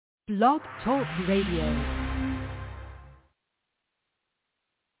Blog Talk Radio.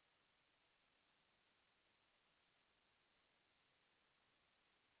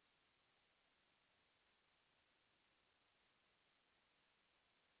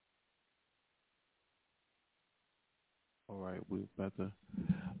 All right, we're about to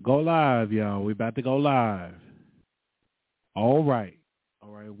go live, y'all. We're about to go live. All right.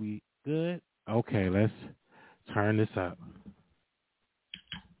 We good? Okay, let's turn this up.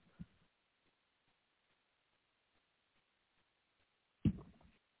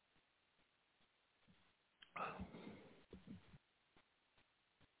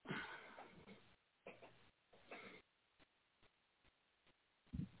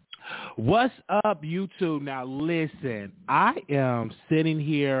 What's up, YouTube? Now, listen, I am sitting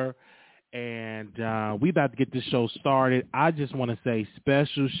here, and we about to get this show started. I just want to say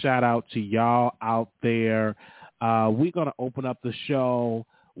special shout out to y'all out there. We're going to open up the show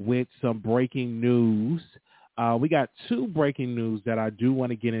with some breaking news. We got two breaking news that I do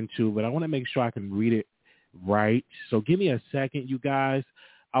want to get into, but I want to make sure I can read it right. So give me a second, you guys.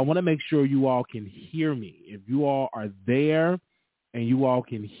 I want to make sure you all can hear me. If you all are there and you all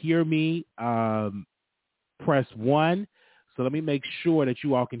can hear me, press 1. So let me make sure that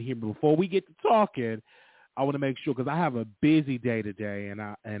you all can hear me. Before we get to talking, I want to make sure, because I have a busy day today,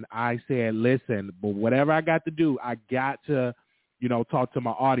 and I said, listen, but whatever I got to do, I got to, talk to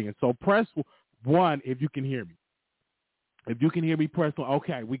my audience. So press 1 if you can hear me. If you can hear me, press 1.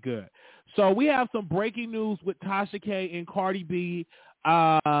 Okay, we good. So we have some breaking news with Tasha K and Cardi B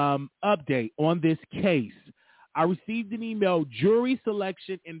update on this case. I received an email. Jury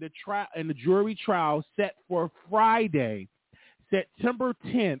selection in the jury trial set for Friday, September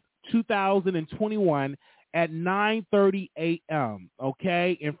 10th, 2021 at 9:30 a.m.,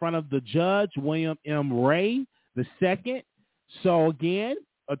 okay, in front of the judge, William M. Ray II. So, again,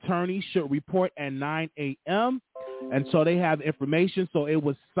 attorneys should report at 9 a.m., and so they have information. So it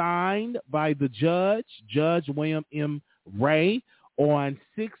was signed by the judge, Judge William M. Ray, on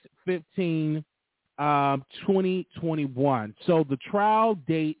 6/15, 2021. So the trial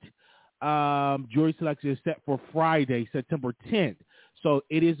date, jury selection is set for Friday, September 10th. So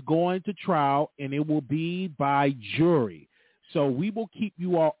it is going to trial, and it will be by jury. So we will keep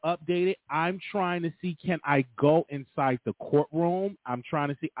you all updated. I'm trying to see, can I go inside the courtroom? I'm trying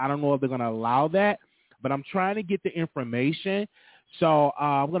to see. I don't know if they're going to allow that, but I'm trying to get the information. So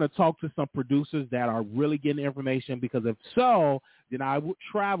I'm going to talk to some producers that are really getting information, because if so, then I would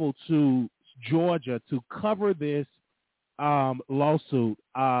travel to Georgia to cover this lawsuit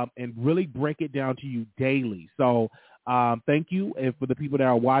and really break it down to you daily. So thank you. And for the people that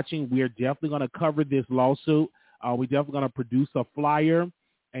are watching, we are definitely going to cover this lawsuit. We're definitely going to produce a flyer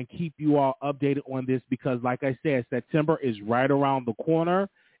and keep you all updated on this, because like I said, September is right around the corner,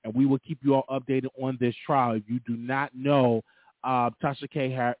 and we will keep you all updated on this trial. If you do not know, Tasha K,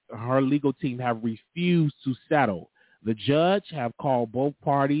 her legal team have refused to settle. The judge have called both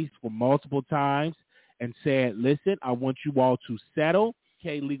parties for multiple times and said, listen, I want you all to settle.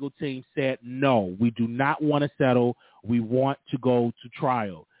 K legal team said, no, we do not want to settle. We want to go to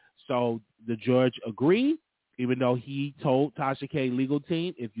trial. So the judge agreed, even though he told Tasha K legal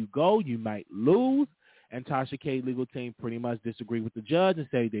team, if you go, you might lose. And Tasha K legal team pretty much disagreed with the judge and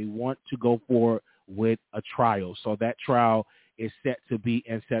say they want to go forward with a trial. So that trial is set to be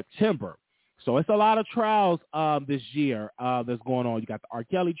in September. So it's a lot of trials this year that's going on. You got the R.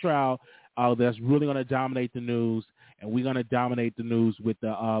 Kelly trial that's really going to dominate the news, and we're going to dominate the news with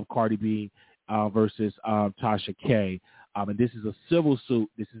the Cardi B versus Tasha K. And this is a civil suit.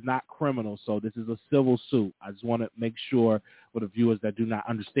 This is not criminal, so this is a civil suit. I just want to make sure for the viewers that do not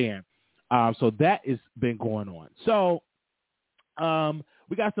understand. So that has been going on. So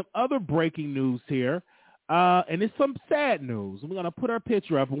we got some other breaking news here. And it's some sad news. We're going to put her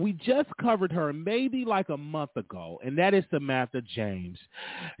picture up. And we just covered her maybe like a month ago, and that is Samantha James.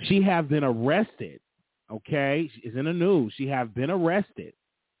 She has been arrested, okay? It's in the news. She has been arrested.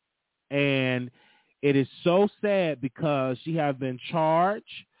 And it is so sad because she has been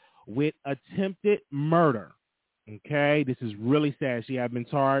charged with attempted murder, okay? This is really sad. She has been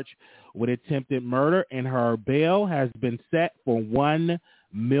charged with attempted murder, and her bail has been set for $1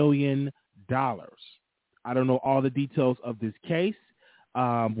 million. I don't know all the details of this case.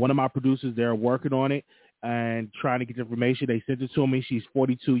 One of my producers, they're working on it and trying to get the information. They sent it to me. She's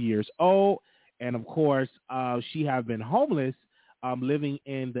 42 years old. And, of course, she has been homeless, living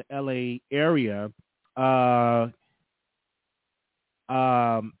in the L.A. area. And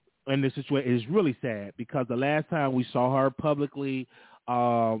this situation is really sad because the last time we saw her publicly,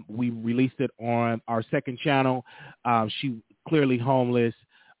 we released it on our second channel. She clearly homeless.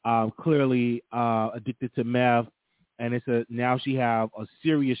 clearly addicted to meth. And now she have a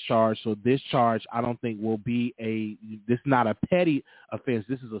serious charge. So this charge, I don't think will be this is not a petty offense.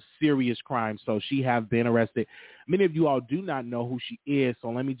 This is a serious crime. So she have been arrested. Many of you all do not know who she is. So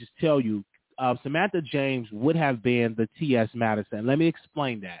let me just tell you, Samantha James would have been the T.S. Madison. Let me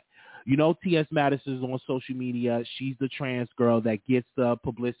explain that. You know, T.S. Madison is on social media. She's the trans girl that gets the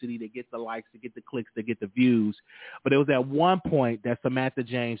publicity, that gets the likes, that get the clicks, that get the views. But it was at one point that Samantha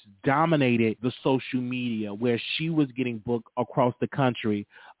James dominated the social media where she was getting booked across the country,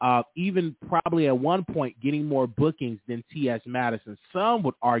 even probably at one point getting more bookings than T.S. Madison. Some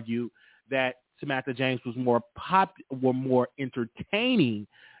would argue that Samantha James was more entertaining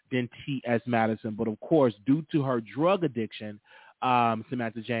than T.S. Madison. But, of course, due to her drug addiction,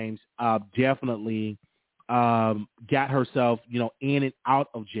 Samantha James definitely got herself, in and out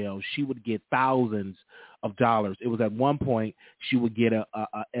of jail. She would get thousands of dollars. It was at one point she would get a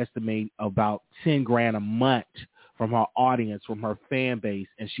estimate about $10,000 a month from her audience, from her fan base,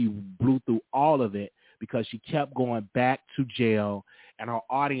 and she blew through all of it because she kept going back to jail, and her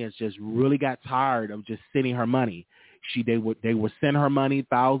audience just really got tired of just sending her money. They would send her money,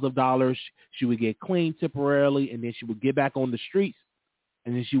 thousands of dollars. She would get clean temporarily, and then she would get back on the streets,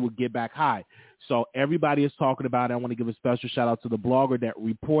 and then she would get back high. So everybody is talking about it. I want to give a special shout out to the blogger that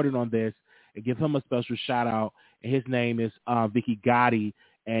reported on this and give him a special shout out. And his name is Vicky Gotti,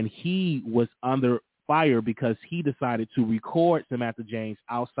 and he was under fire because he decided to record Samantha James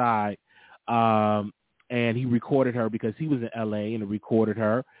outside, and he recorded her because he was in L.A. and recorded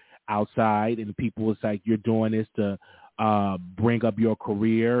her outside, and the people was like, you're doing this to bring up your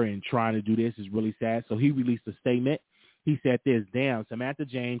career and trying to do this is really sad. So he released a statement. He said this, damn, Samantha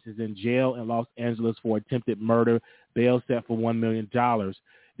James is in jail in Los Angeles for attempted murder, bail set for $1 million.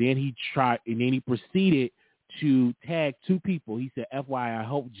 Then he proceeded to tag two people. He said, FYI, I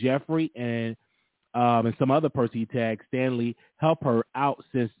hope Jeffrey and some other person he tagged, Stanley, help her out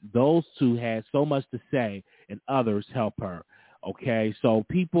since those two had so much to say and others help her. Okay, so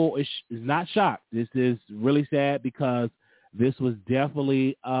people is not shocked. This is really sad because this was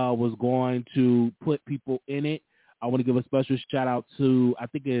definitely was going to put people in it. I want to give a special shout out to, I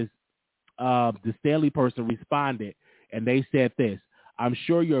think it's the Stanley person responded, and they said this, I'm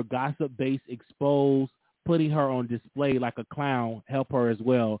sure your gossip base exposed, putting her on display like a clown, help her as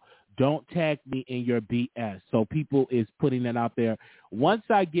well. Don't tag me in your BS. So people is putting that out there. Once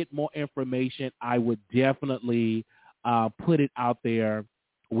I get more information, I would definitely put it out there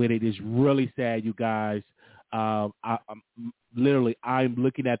when it is really sad, you guys. I'm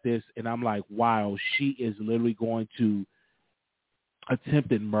looking at this and I'm like, wow, she is literally going to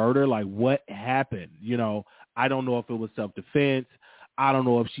attempted murder. Like, what happened? I don't know if it was self-defense. I don't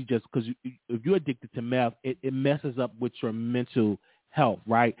know if she just, because if you're addicted to meth, it messes up with your mental health,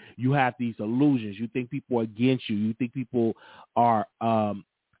 right? You have these illusions. You think people are against you. You think people are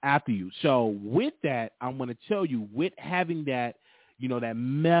after you. So with that, I'm going to tell you, with having that, that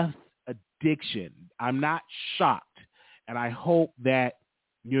meth addiction, I'm not shocked. And I hope that,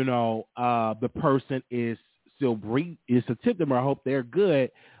 the person is still is attempting murder. I hope they're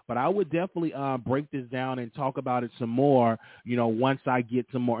good. But I would definitely break this down and talk about it some more, once I get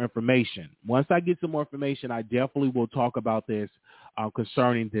some more information. Once I get some more information, I definitely will talk about this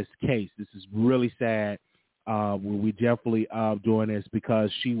concerning this case. This is really sad. We definitely doing this because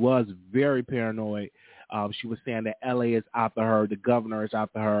she was very paranoid. She was saying that L.A. is after her, the governor is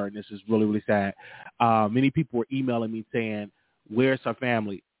after her, and this is really, really sad. Many people were emailing me saying, where's her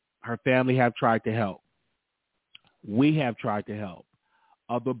family? Her family have tried to help. We have tried to help.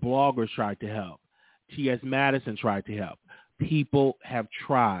 Other bloggers tried to help. T.S. Madison tried to help. People have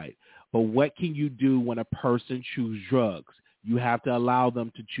tried. But what can you do when a person chooses drugs? You have to allow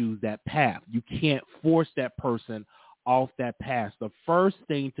them to choose that path. You can't force that person off that path. The first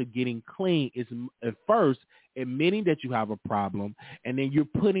thing to getting clean is at first admitting that you have a problem, and then you're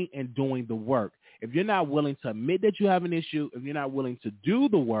putting and doing the work. If you're not willing to admit that you have an issue, if you're not willing to do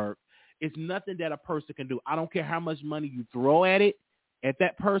the work, it's nothing that a person can do. I don't care how much money you throw at it, at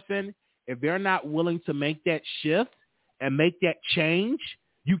that person. If they're not willing to make that shift and make that change,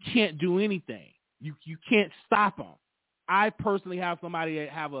 you can't do anything. You can't stop them. I personally have somebody that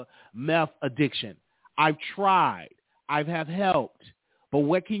have a meth addiction. I've tried. I have helped. But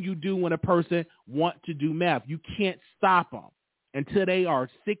what can you do when a person wants to do meth? You can't stop them until they are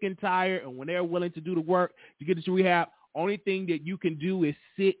sick and tired, and when they're willing to do the work to get into rehab. Only thing that you can do is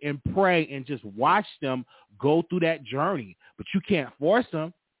sit and pray and just watch them go through that journey. But you can't force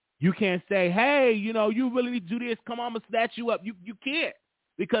them. You can't say, hey, you really need to do this. Come on, I'm going to snatch you up. You can't,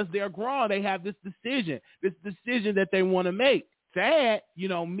 because they're grown. They have this decision that they want to make. sad. You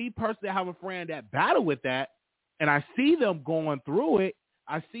know, me personally, I have a friend that battled with that, and I see them going through it.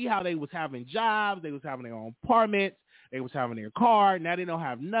 I see how they was having jobs, they was having their own apartments, they was having their car. Now they don't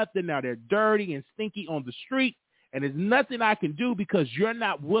have nothing. Now they're dirty and stinky on the street, and there's nothing I can do because you're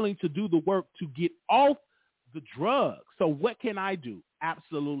not willing to do the work to get off the drugs. So what can I do?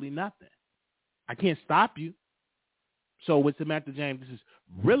 Absolutely nothing. I can't stop you. So with Samantha James, this is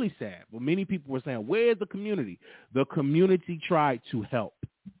really sad. But many people were saying, where's the community? The community tried to help.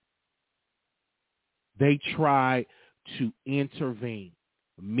 They tried to intervene.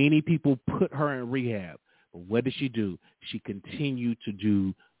 Many people put her in rehab. But what did she do? She continued to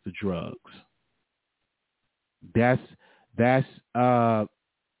do the drugs. That's the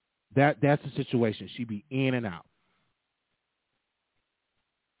situation. She be in and out.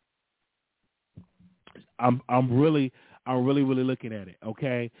 I'm really looking at it.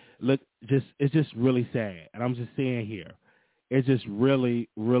 Okay, look, it's just really sad, and I'm just saying here, it's just really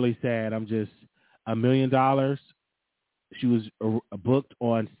sad. I'm just $1 million. She was booked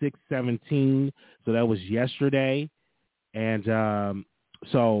on 6/17, so that was yesterday, and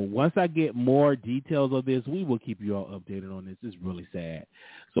so once I get more details of this, we will keep you all updated on this. It's really sad.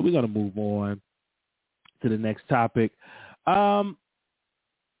 So we're gonna move on to the next topic.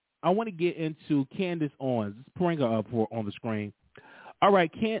 I want to get into Candace Owens. Let's bring her up on the screen. All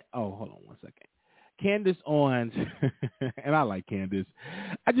right, hold on one second. Candace Owens, and I like Candace.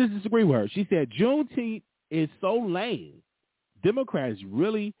 I just disagree with her. She said Juneteenth is so lame. Democrats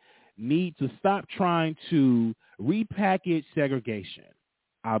really need to stop trying to repackage segregation.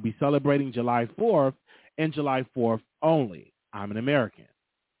 I'll be celebrating July 4th and July 4th only. I'm an American.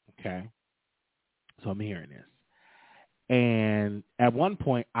 Okay? So I'm hearing this. And at one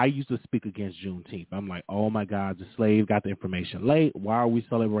point, I used to speak against Juneteenth. I'm like, oh, my God, the slave got the information late. Why are we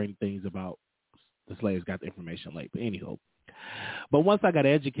celebrating things about the slaves got the information late? But anyhow, but once I got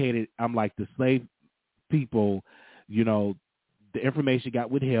educated, I'm like, the slave people, you know, the information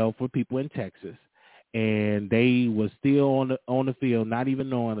got withheld for people in Texas, and they were still on the field, not even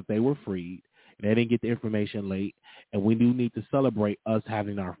knowing that they were freed. And they didn't get the information late, and we do need to celebrate us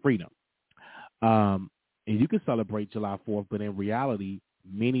having our freedom. And you can celebrate July 4th, but in reality,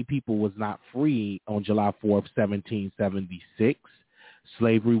 many people was not free on July 4th, 1776.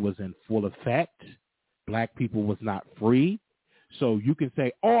 Slavery was in full effect. Black people was not free. So you can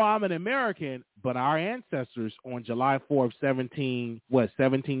say, oh, I'm an American, but our ancestors on July 4th,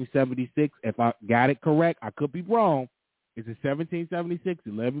 1776, if I got it correct, I could be wrong. Is it 1776?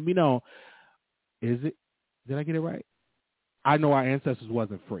 Let me know. Is it? Did I get it right? I know our ancestors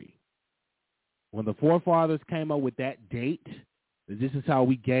wasn't free. When the forefathers came up with that date, this is how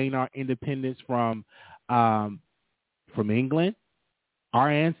we gained our independence from England. Our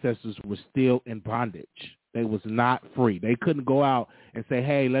ancestors were still in bondage. They was not free. They couldn't go out and say,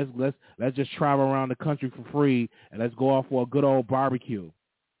 "Hey, let's just travel around the country for free and let's go off for a good old barbecue."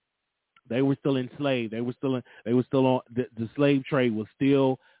 They were still enslaved. They were still on the slave trade was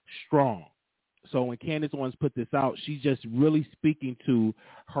still strong. So when Candace Owens put this out, she's just really speaking to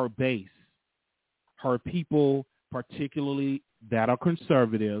her base. Her people, particularly that are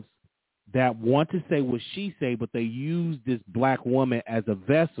conservatives, that want to say what she say, but they use this black woman as a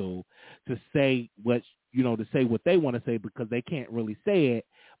vessel to say what they want to say because they can't really say it,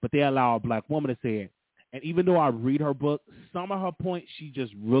 but they allow a black woman to say it. And even though I read her book, some of her points, she's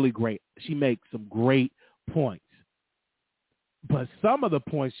just really great. She makes some great points. But some of the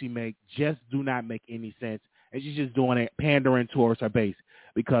points she makes just do not make any sense. And she's just doing it, pandering towards her base.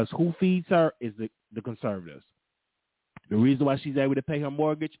 Because who feeds her is the conservatives. The reason why she's able to pay her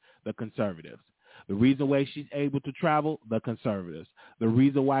mortgage, the conservatives. The reason why she's able to travel, the conservatives. The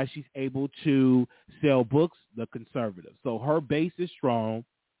reason why she's able to sell books, the conservatives. So her base is strong,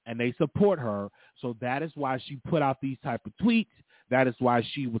 and they support her. So that is why she put out these type of tweets. That is why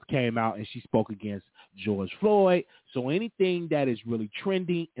she came out and she spoke against George Floyd. So anything that is really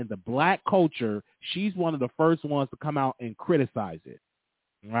trending in the black culture, she's one of the first ones to come out and criticize it.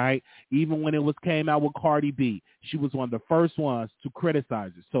 Right? Even when it came out with Cardi B, she was one of the first ones to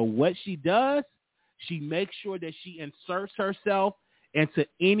criticize it. So what she does, she makes sure that she inserts herself into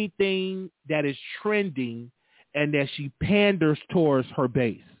anything that is trending and that she panders towards her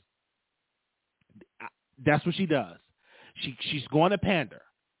base. That's what she does. She's going to pander.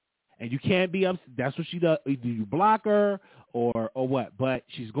 And you can't be upset. That's what she does. Either you block her or what. But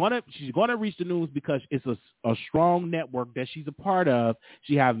she's gonna reach the news because it's a strong network that she's a part of.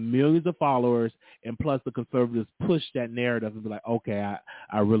 She has millions of followers, and plus the conservatives push that narrative and be like, okay,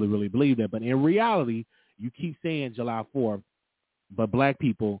 I really, really believe that. But in reality, you keep saying July 4th, but black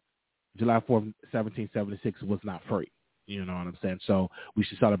people, July 4th, 1776 was not free. You know what I'm saying? So we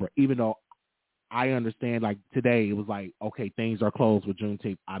should celebrate, even though I understand, like today, it was like, okay, things are closed with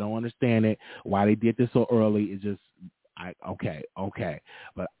Juneteenth. I don't understand it, why they did this so early. It's just, okay.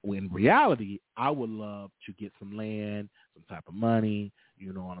 But in reality, I would love to get some land, some type of money,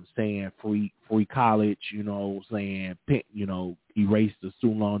 you know what I'm saying, free college, you know what I'm saying, erase the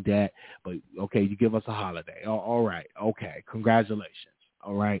student loan debt. But, okay, you give us a holiday. Oh, all right, okay, congratulations.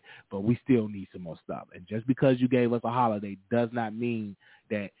 All right, but we still need some more stuff. And just because you gave us a holiday does not mean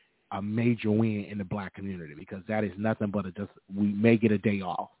that a major win in the black community, because that is nothing but we may get a day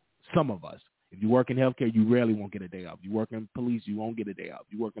off. Some of us. If you work in healthcare, you rarely won't get a day off. You work in police, you won't get a day off.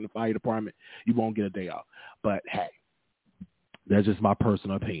 You work in the fire department, you won't get a day off. But hey, that's just my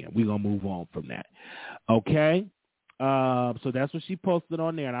personal opinion. We're going to move on from that. Okay? So that's what she posted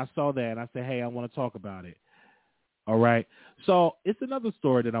on there, and I saw that, and I said, hey, I want to talk about it. All right. So it's another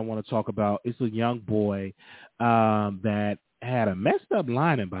story that I want to talk about. It's a young boy that had a messed up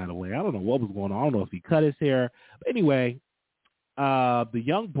lining, by the way. I don't know what was going on. I don't know if he cut his hair. But anyway, the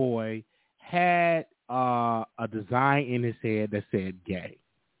young boy had a design in his head that said gay.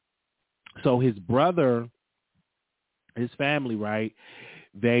 So his brother, his family, right,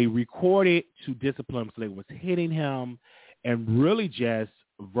 they recorded to discipline him. So they was hitting him and really just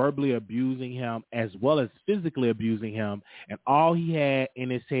verbally abusing him as well as physically abusing him. And all he had in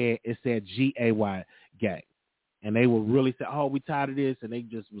his head, it said G-A-Y, gay. And they were really saying, oh, we tired of this. And they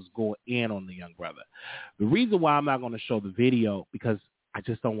just was going in on the young brother. The reason why I'm not going to show the video, because I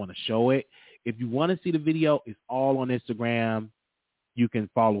just don't want to show it. If you want to see the video, it's all on Instagram. You can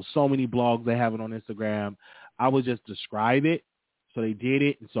follow so many blogs that have it on Instagram. I would just describe it. So they did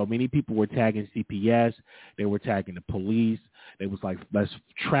it. And so many people were tagging CPS. They were tagging the police. They was like, let's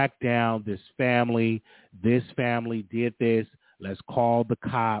track down this family. This family did this. Let's call the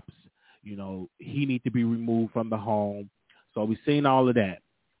cops. He need to be removed from the home. So we seen all of that.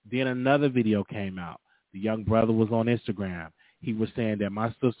 Then another video came out. The young brother was on Instagram. He was saying that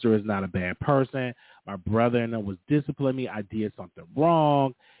my sister is not a bad person. My brother-in-law was disciplining me. I did something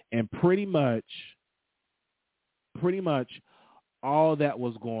wrong. And pretty much all that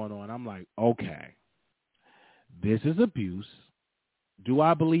was going on. I'm like, okay, this is abuse. Do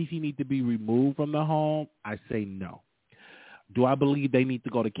I believe he need to be removed from the home? I say no. Do I believe they need to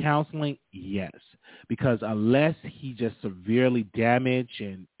go to counseling? Yes. Because unless he just severely damaged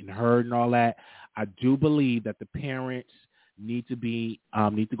and hurt and all that, I do believe that the parents need to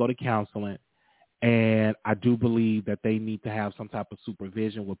go to counseling. And I do believe that they need to have some type of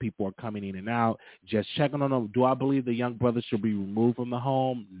supervision where people are coming in and out, just checking on them. Do I believe the young brother should be removed from the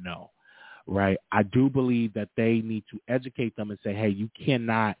home? No. Right? I do believe that they need to educate them and say, hey, you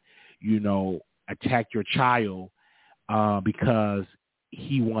cannot, attack your child because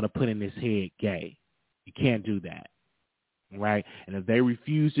he want to put in his head gay. You can't do that. Right? And if they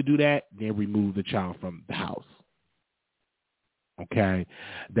refuse to do that, then remove the child from the house. Okay,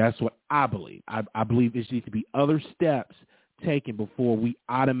 that's what I believe. I believe there needs to be other steps taken before we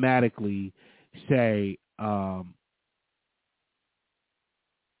automatically say, yeah,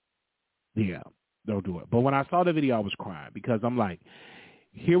 don't do it. But when I saw the video, I was crying because I'm like,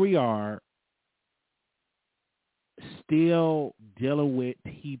 here we are still dealing with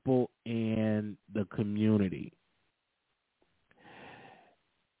people in the community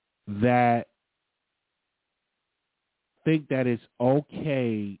that think that it's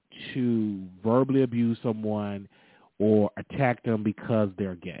okay to verbally abuse someone or attack them because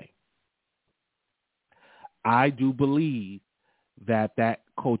they're gay. I do believe that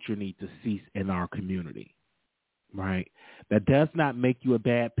culture needs to cease in our community, right? That does not make you a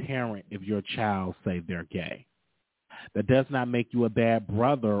bad parent if your child say they're gay. That does not make you a bad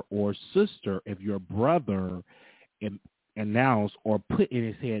brother or sister if your brother announce or put in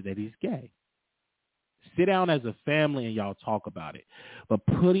his head that he's gay. Sit down as a family and y'all talk about it. But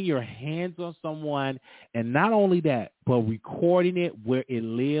putting your hands on someone, and not only that, but recording it where it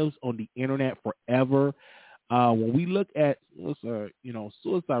lives on the internet forever. When we look at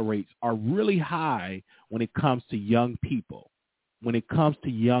suicide rates are really high when it comes to young people, when it comes to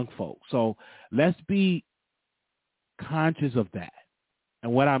young folks. So let's be conscious of that.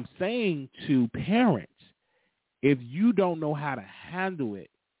 And what I'm saying to parents, if you don't know how to handle it,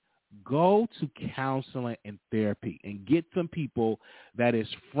 go to counseling and therapy and get some people that is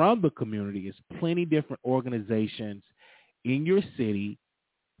from the community. There's plenty different organizations in your city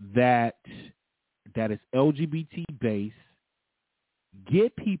that is LGBT based.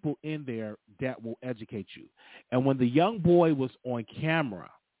 Get people in there that will educate you. And when the young boy was on camera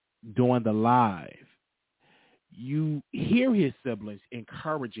doing the live, you hear his siblings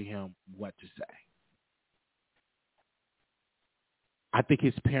encouraging him what to say. I think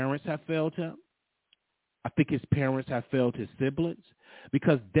his parents have failed him. I think his parents have failed his siblings,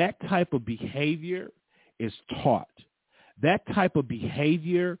 because that type of behavior is taught. That type of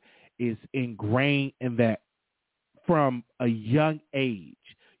behavior is ingrained in that from a young age.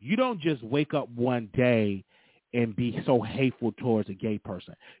 You don't just wake up one day and be so hateful towards a gay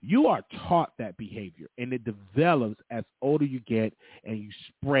person. You are taught that behavior, and it develops as older you get, and you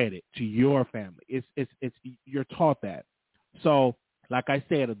spread it to your family. It's you're taught that. So, like I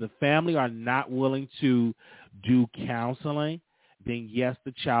said, if the family are not willing to do counseling, then yes,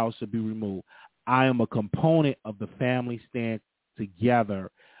 the child should be removed. I am a component of the family stand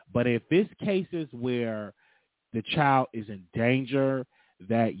together, but if it's cases where the child is in danger,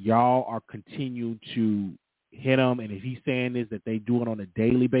 that y'all are continuing to hit him, and if he's saying this, that they do it on a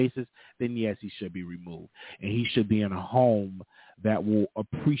daily basis, then yes, he should be removed, and he should be in a home that will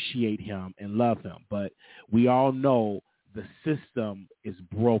appreciate him and love him. But we all know the system is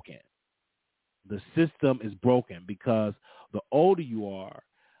broken. The system is broken because the older you are,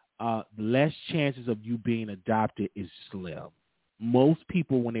 the less chances of you being adopted is slim. Most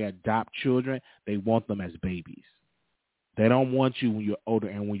people, when they adopt children, they want them as babies. They don't want you when you're older.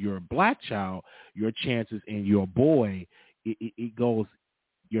 And when you're a black child, your chances, and you're a boy, it goes,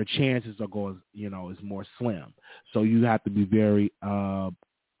 your chances are going, is more slim. So you have to be very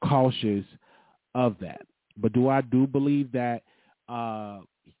cautious of that. But do I believe that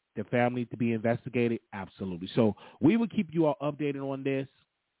the family to be investigated? Absolutely. So we will keep you all updated on this.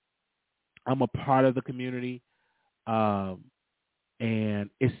 I'm a part of the community, and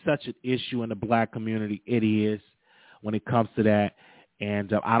it's such an issue in the black community. It is, when it comes to that.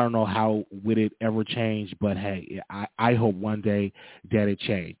 And I don't know how would it ever change, but hey, I hope one day that it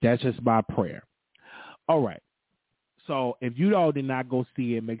change. That's just my prayer. All right. So if you all did not go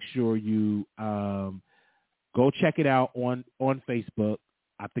see it, make sure you go check it out on Facebook.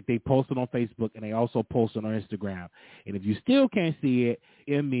 I think they posted on Facebook, and they also posted on Instagram. And if you still can't see it,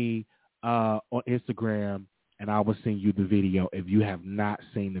 in me on Instagram, and I will send you the video if you have not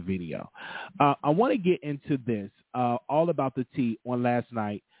seen the video. I want to get into this, All About the Tea. On last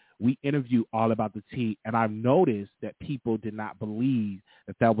night, we interviewed All About the Tea, and I've noticed that people did not believe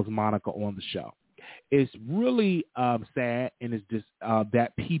that was Monica on the show. It's really sad, and it's just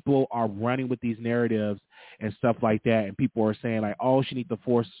that people are running with these narratives and stuff like that, and people are saying, like, oh, she needs to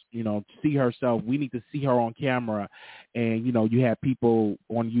force, see herself. We need to see her on camera. And, you have people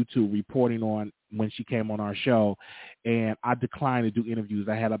on YouTube reporting on when she came on our show, and I declined to do interviews.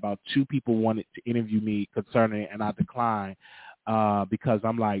 I had about 2 people wanted to interview me concerning it, and I declined because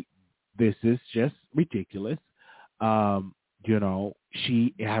I'm like, this is just ridiculous.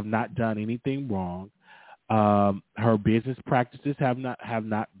 She have not done anything wrong. Her business practices have not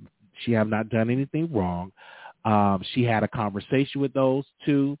done anything wrong. She had a conversation with those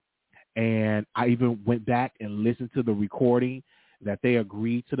 2, and I even went back and listened to the recording that they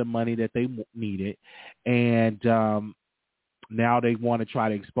agreed to the money that they needed, and now they want to try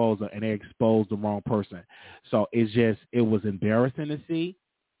to expose her, and they exposed the wrong person. So it was embarrassing to see.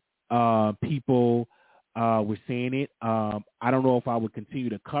 People were seeing it. I don't know if I would continue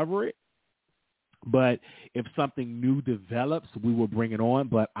to cover it, but if something new develops, we will bring it on.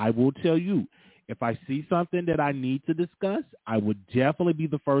 But I will tell you, if I see something that I need to discuss, I would definitely be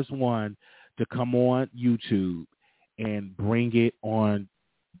the first one to come on YouTube and bring it on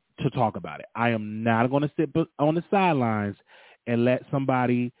to talk about it. I am not going to sit on the sidelines and let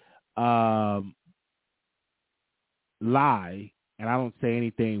somebody lie, and I don't say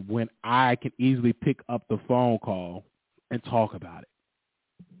anything when I can easily pick up the phone call and talk about it.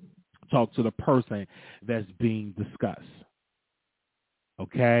 Talk to the person that's being discussed.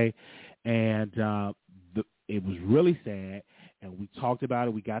 Okay? And it was really sad, and we talked about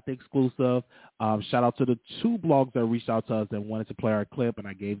it. We got the exclusive. Shout out to the 2 blogs that reached out to us that wanted to play our clip, and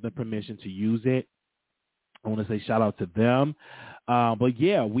I gave them permission to use it. I want to say shout out to them. But,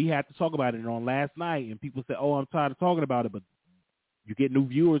 yeah, we had to talk about it on last night, and people said, oh, I'm tired of talking about it, but you get new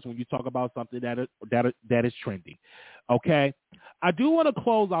viewers when you talk about something that is trending. Okay? I do want to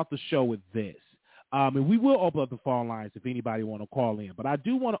close out the show with this. And we will open up the phone lines if anybody want to call in. But I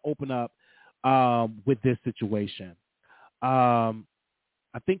do want to open up with this situation. I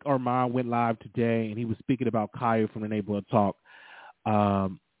think Armand went live today, and he was speaking about Kaya from the Neighborhood Talk.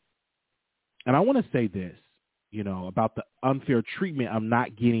 And I want to say this, about the unfair treatment I'm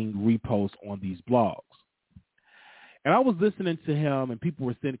not getting reposts on these blogs. And I was listening to him, and people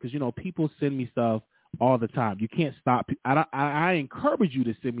were sending, because, people send me stuff all the time. You can't stop. I encourage you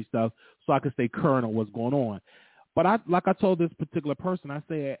to send me stuff so I can stay current on what's going on. But like I told this particular person, I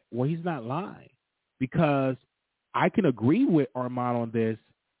said, well, he's not lying, because I can agree with Armand on this.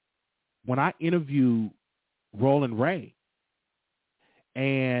 When I interviewed Roland Ray,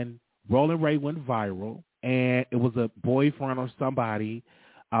 and Roland Ray went viral, and it was a boyfriend or somebody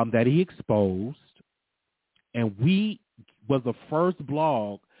that he exposed, and we was the first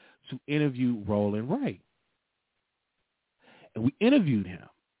blog to interview Roland Ray. And we interviewed him.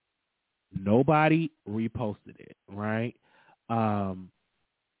 Nobody reposted it, right? I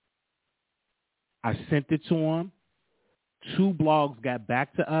sent it to him. 2 blogs got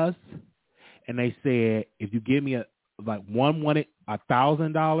back to us, and they said, if you give me one wanted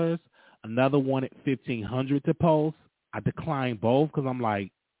 $1,000, another wanted $1,500 to post. I declined both because I'm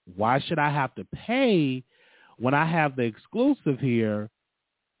like, why should I have to pay when I have the exclusive here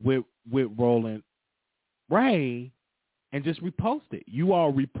with Roland Ray and just repost it? You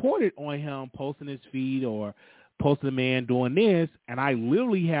all reported on him posting his feed or posting a man doing this, and I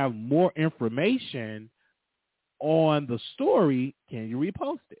literally have more information on the story. Can you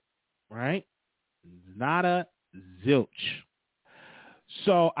repost it? Right? Not a zilch.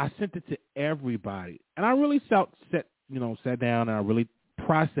 So I sent it to everybody, and I really sat down and I really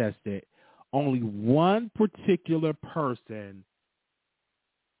processed it. Only one particular person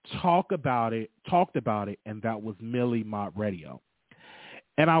talked about it, and that was Millie Mott Radio.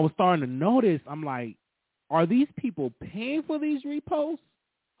 And I was starting to notice, I'm like, are these people paying for these reposts,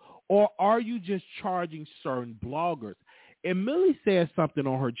 or are you just charging certain bloggers? And Millie said something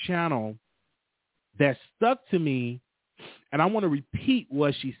on her channel that stuck to me, and I want to repeat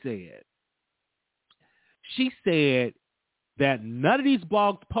what she said. She said that none of these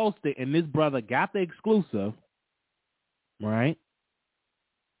blogs posted, and this brother got the exclusive, right?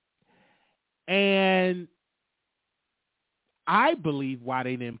 And I believe why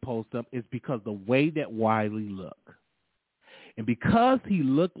they didn't post them is because the way that Wiley looked. And because he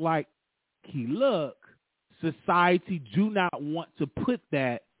looked like he looked, society do not want to put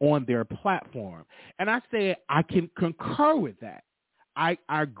that on their platform. And I said, I can concur with that. I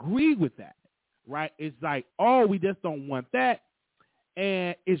agree with that, right? It's like, oh, we just don't want that.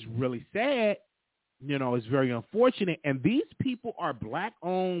 And it's really sad. It's very unfortunate. And these people are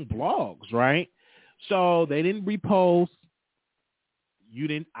Black-owned blogs, right? So they didn't repost.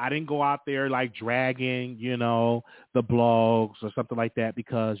 I didn't go out there like dragging, the blogs or something like that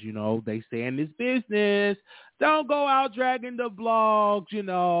because, they say in this business, don't go out dragging the blogs,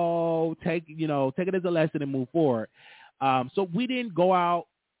 take it as a lesson and move forward. So we didn't go out,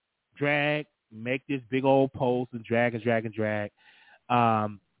 make this big old post and drag.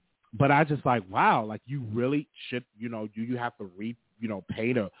 But I just like, wow, like you really should, do you have to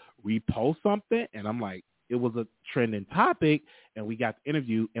pay to repost something? And I'm like, it was a trending topic, and we got the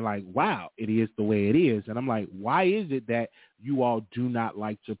interview, and like, wow, it is the way it is. And I'm like, why is it that you all do not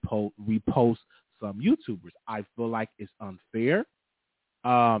like to repost some YouTubers? I feel like it's unfair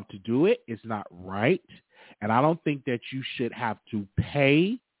to do it. It's not right. And I don't think that you should have to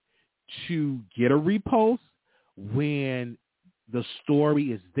pay to get a repost when the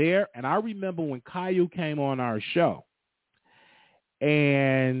story is there. And I remember when Caillou came on our show,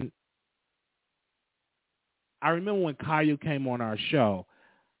 and I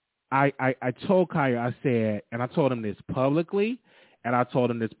told Caillou, I said, and I told him this publicly, and I told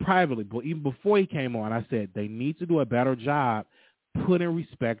him this privately, but even before he came on, I said they need to do a better job putting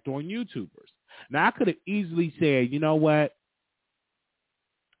respect on YouTubers. Now, I could have easily said, you know what,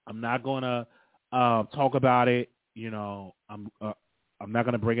 I'm not going to talk about it, I'm not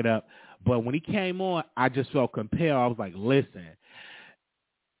going to bring it up. But when he came on, I just felt compelled. I was like, listen,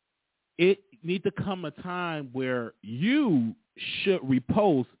 it need to come a time where you should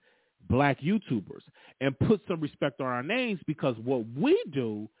repost Black YouTubers and put some respect on our names, because what we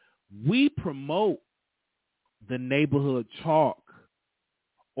do, we promote the neighborhood talk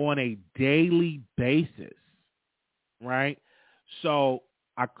on a daily basis, right? So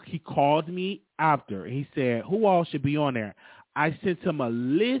he called me after. He said, who all should be on there? I sent him a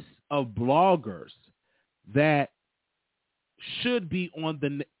list of bloggers that should be on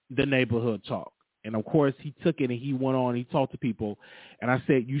the neighborhood talk. And of course, he took it and he went on, he talked to people, and I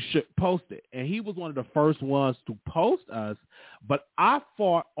said, you should post it. And he was one of the first ones to post us, but I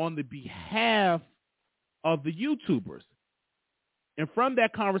fought on the behalf of the YouTubers. And from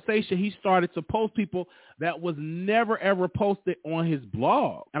that conversation, he started to post people that was never, ever posted on his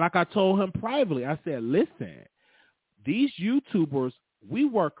blog. And like I told him privately, I said, listen, these YouTubers, we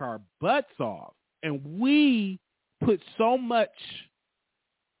work our butts off, and we put so much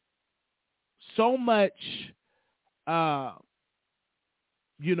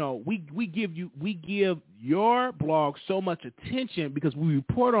we give your blog so much attention because we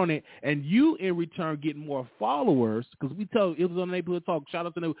report on it, and you in return get more followers because we tell it was on Neighborhood Talk. Shout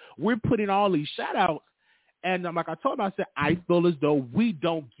out to them. We're putting all these shout outs, and like I told him, I said I feel as though we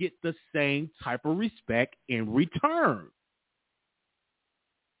don't get the same type of respect in return.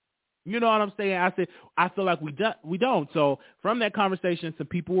 You know what I'm saying? I said I feel like we don't. So from that conversation, some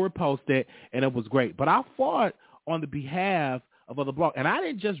people were posted, and it was great. But I fought on the behalf of other blog, and I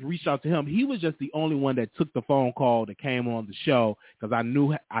didn't just reach out to him. He was just the only one that took the phone call that came on the show because I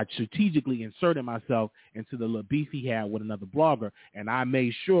knew I strategically inserted myself into the little beef he had with another blogger, and I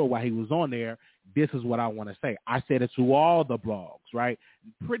made sure while he was on there, this is what I want to say. I said it to all the blogs, right?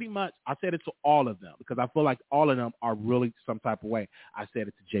 Pretty much I said it to all of them because I feel like all of them are really some type of way. I said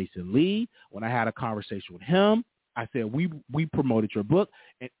it to Jason Lee when I had a conversation with him. I said, we promoted your book,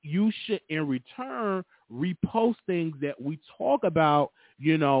 and you should, in return, repost things that we talk about,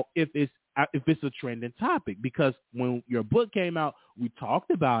 if it's a trending topic. Because when your book came out, we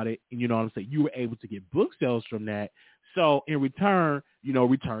talked about it, and you know what I'm saying? You were able to get book sales from that. So in return,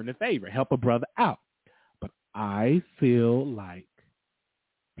 return the favor, help a brother out. But I feel like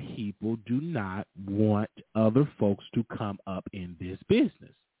people do not want other folks to come up in this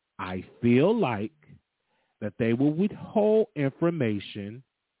business. I feel like that they will withhold information.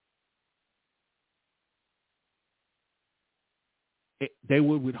 They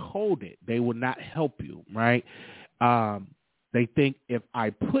will withhold it. They will not help you, right? They think if I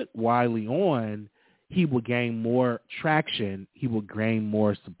put Wiley on, he will gain more traction. He will gain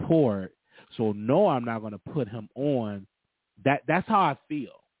more support. So no, I'm not going to put him on. That's how I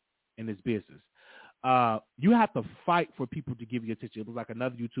feel in this business. You have to fight for people to give you attention. It was like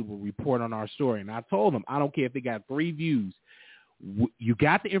another YouTuber report on our story, and I told them, I don't care if they got 3 views. You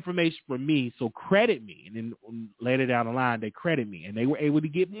got the information from me, so credit me. And then later down the line, they credit me, and they were able to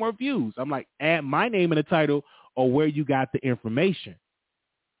get more views. I'm like, add my name in the title or where you got the information.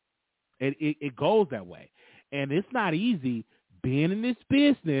 It goes that way. And it's not easy being in this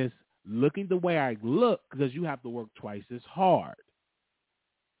business, looking the way I look, because you have to work twice as hard.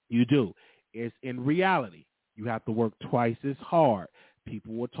 You do. It's in reality. You have to work twice as hard.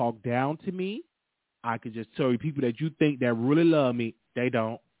 People will talk down to me. I could just tell you, people that you think that really love me, they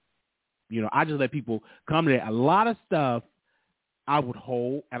don't. I just let people come to that. A lot of stuff I would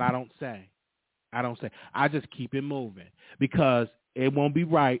hold, and I don't say. I just keep it moving because it won't be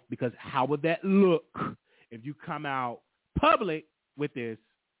right, because how would that look if you come out public with this?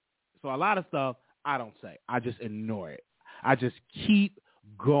 So a lot of stuff I don't say. I just ignore it. I just keep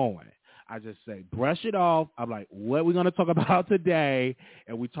going. I just say, brush it off. I'm like, what we're going to talk about today?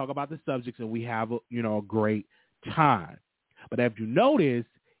 And we talk about the subjects, and we have a great time. But if you notice,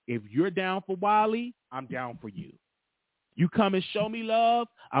 if you're down for Wiley, I'm down for you. You come and show me love,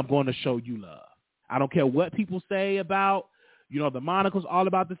 I'm going to show you love. I don't care what people say about, the Monica's all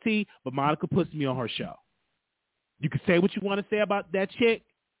about the tea, but Monica puts me on her show. You can say what you want to say about that chick.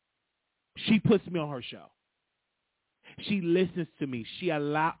 She puts me on her show. She listens to me. She and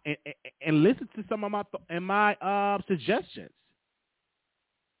listens to some of my suggestions.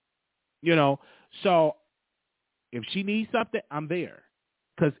 So if she needs something, I'm there,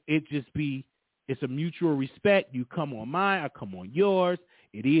 because it's a mutual respect. You come on mine, I come on yours.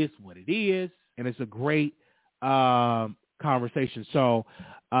 It is what it is, and it's a great conversation. So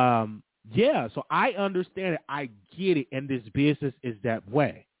so I understand it. I get it, and this business is that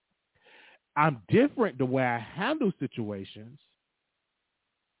way. I'm different the way I handle situations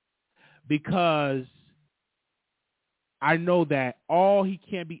because I know that he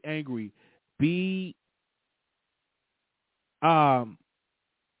can't be angry. It's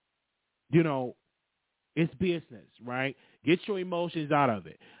business, right? Get your emotions out of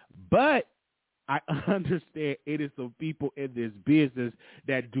it. But I understand it is some people in this business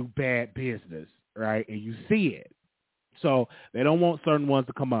that do bad business, right? And you see it. So they don't want certain ones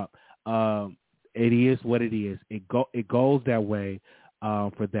to come up. It is what it is. It goes that way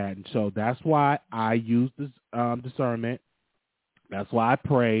for that. And so that's why I use this discernment. That's why I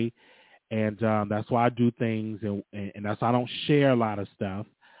pray. And that's why I do things. And that's why I don't share a lot of stuff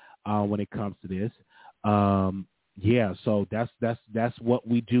when it comes to this. So that's what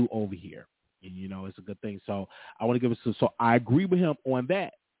we do over here. And, it's a good thing. So I want to give it. So I agree with him on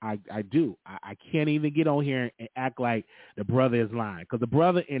that. I do. I can't even get on here and act like the brother is lying, because the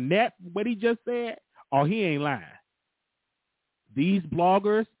brother in that, what he just said, he ain't lying. These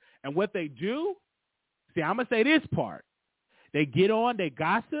bloggers and what they do, see, I'm going to say this part. They get on, they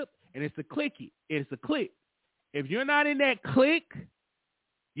gossip, and it's a clicky. It's a click. If you're not in that click,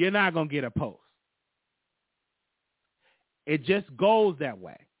 you're not going to get a post. It just goes that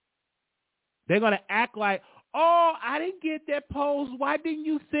way. They're going to act like, oh, I didn't get that post. Why didn't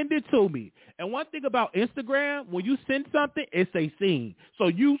you send it to me? And one thing about Instagram, when you send something, it's a scene. So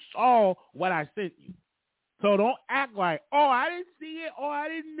you saw what I sent you. So don't act like, oh, I didn't see it. Oh, I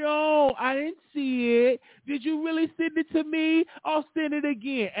didn't know. I didn't see it. Did you really send it to me? I'll send it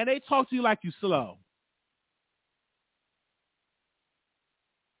again. And they talk to you like you slow.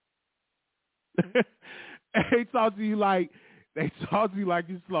 They talk to you like you're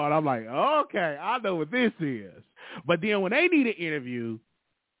slow. And I'm like, okay, I know what this is. But then when they need an interview,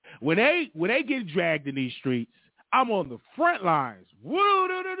 when they get dragged in these streets, I'm on the front lines. Woo,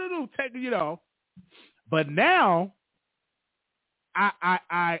 you know. But now,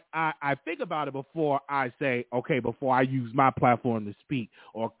 I think about it before I say, okay, before I use my platform to speak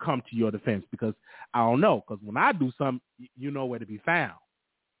or come to your defense, because I don't know. Because when I do something, you know where to be found.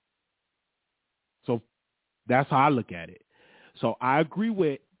 So that's how I look at it. So I agree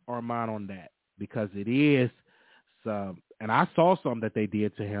with Armand on that, because it is some, and I saw something that they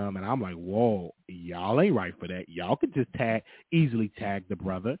did to him, and I'm like, whoa, y'all ain't right for that. Y'all could just easily tag the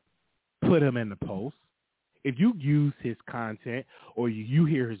brother, put him in the post. If you use his content or you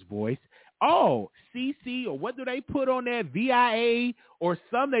hear his voice, oh, CC, or what do they put on there, VIA, or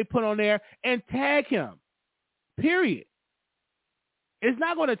some they put on there, and tag him, period. It's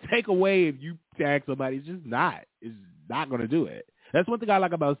not going to take away if you tag somebody. It's just not. It's not going to do it. That's one thing I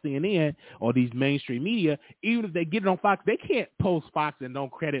like about CNN or these mainstream media. Even if they get it on Fox, they can't post Fox and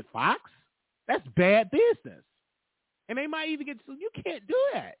don't credit Fox. That's bad business. And they might even get sued. You can't do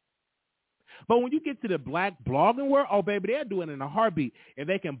that. But when you get to the black blogging world, oh, baby, they're doing it in a heartbeat. If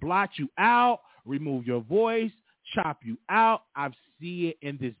they can blot you out, remove your voice, chop you out, I see it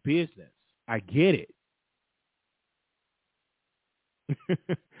in this business. I get it.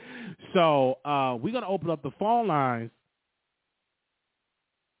 So we're going to open up the phone lines.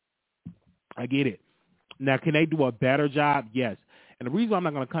 I get it. Now, can they do a better job? Yes. And the reason I'm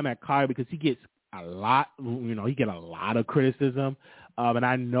not going to come at Kyle, because he gets a lot, he get a lot of criticism. And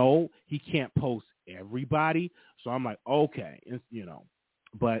I know he can't post everybody. So I'm like, okay,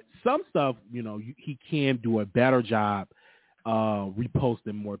 but some stuff, he can do a better job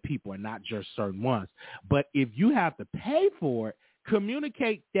reposting more people and not just certain ones. But if you have to pay for it,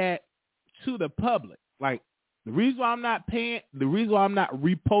 communicate that to the public. Like, the reason why I'm not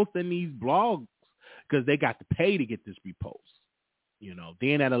reposting these blogs, because they got to pay to get this repost.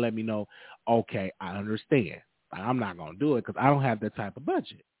 Then that'll let me know, okay, I understand. I'm not going to do it because I don't have that type of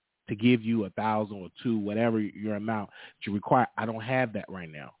budget to give you 1,000 or 2, whatever your amount you require. I don't have that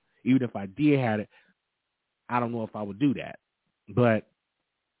right now. Even if I did have it, I don't know if I would do that. But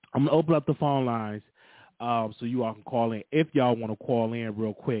I'm going to open up the phone lines so you all can call in. If y'all want to call in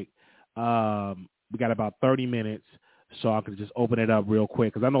real quick, we got about 30 minutes, so I can just open it up real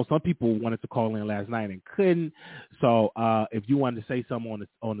quick, because I know some people wanted to call in last night and couldn't. So if you wanted to say something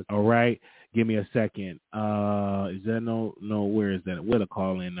on the all right, give me a second. Is that no? Where is that? Where's the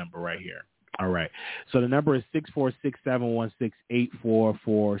call-in number right here? All right. So the number is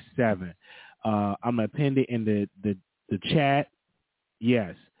 646-716-8447. I'm gonna append it in the chat.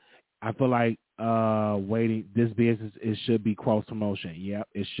 Yes, I feel like waiting. This business, it should be cross promotion. Yep,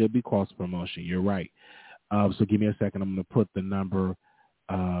 it should be cross promotion. You're right. So give me a second. I'm going to put the number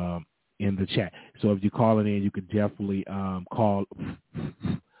in the chat. So if you're calling in, you could definitely call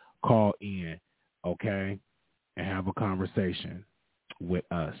in, okay, and have a conversation with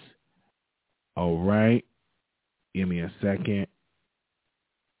us. All right. Give me a second.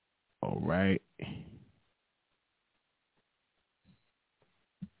 All right.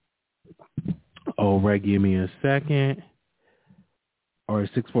 All right. Give me a second. Or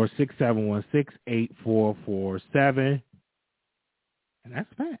 646-716-8447. And that's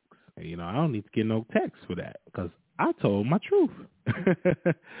facts. I don't need to get no text for that, because I told my truth.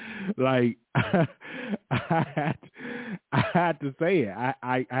 Like, I had to say it.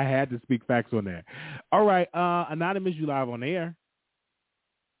 I had to speak facts on that. All right, Anonymous, you live on the air.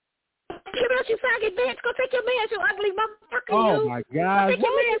 Get out, you faggot bitch. Go take your meds, you ugly motherfucker. Oh, my God. Go take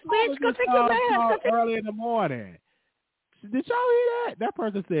your meds, bitch. Go take your meds. Early in the morning. Did y'all hear that? That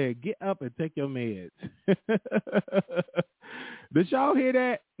person said, get up and take your meds. Did y'all hear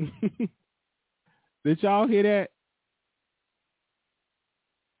that? Did y'all hear that?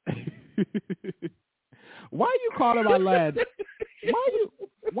 Why are you calling my lad? Why you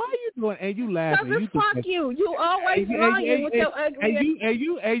doing? And you laughing? Because fuck you. You always lying with your ugly. And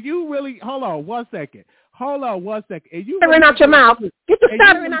you really. Hold on one second. And you really, out your mouth. Get the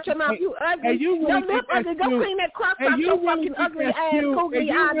stuttering out your mouth. You ugly. Hey, you really lip ugly. Go clean that crust off your fucking ugly ass,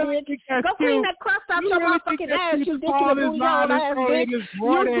 googly eye bitch. Go clean that crust off your motherfucking ass, you dick in a booty hole ass bitch. You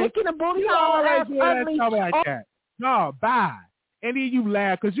dick in a booty hole ass ugly. No, bye. And then you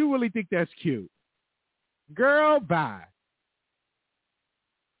laugh because you really think that's cute. Girl, bye.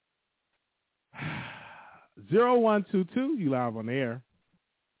 0122, you live on the air.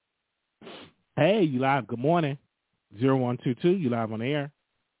 Hey, you live. Good morning. 0122, you live on the air.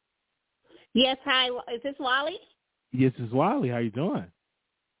 Yes, hi. Is this Wiley? Yes, it's Wiley. How you doing?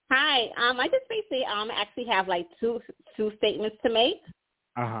 Hi. I just basically actually have like two statements to make.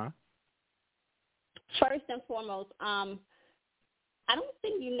 Uh-huh. First and foremost, I don't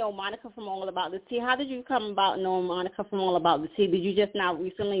think you know Monica from All About the Tea. How did you come about knowing Monica from All About the Tea? Did you just now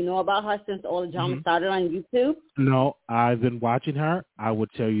recently know about her since all the drama started on YouTube? No, I've been watching her. I will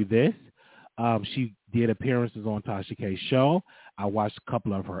tell you this. She did appearances on Tasha K's show. I watched a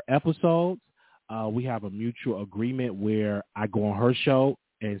couple of her episodes. We have a mutual agreement where I go on her show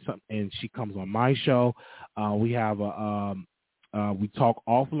and she comes on my show. We have we talk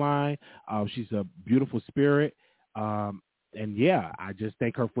offline. She's a beautiful spirit. And yeah, I just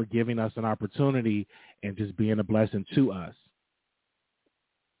thank her for giving us an opportunity and just being a blessing to us.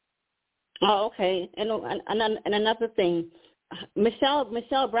 Oh, okay. And another thing, Michelle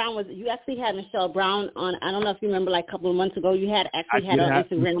Brown you actually had Michelle Brown on. I don't know if you remember, like a couple of months ago, you had her on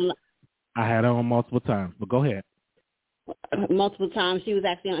Instagram. I had her on multiple times, but go ahead. Multiple times. She was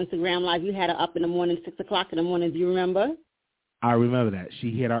actually on Instagram Live. You had her up in the morning, 6 o'clock in the morning. Do you remember? I remember that.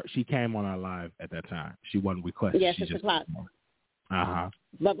 She came on our live at that time. She wasn't requested. Yes, 6 o'clock. Uh-huh.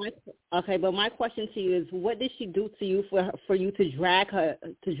 But my question to you is, what did she do to you for you to drag her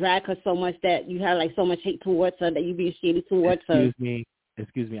so much that you had like so much hate towards her, that you be shady towards her?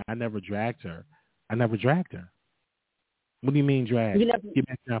 Excuse me. I never dragged her. What do you mean drag? Give me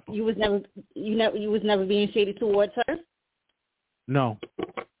an example. You was never being shady towards her? No.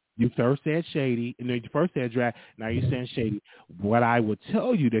 You first said shady, and then you first said drag. Now you're saying shady. What I would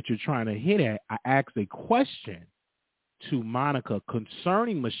tell you that you're trying to hit at, I asked a question to Monica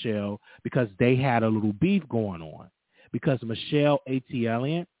concerning Michelle because they had a little beef going on. Because Michelle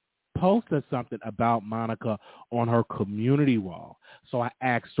ATLian posted something about Monica on her community wall. So I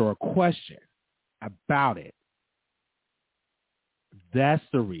asked her a question about it. That's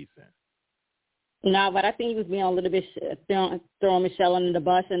the reason. No, but I think he was being a little bit throwing Michelle under the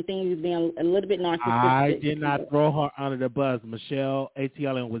bus, and think he was being a little bit narcissistic. I did not throw her under the bus. Michelle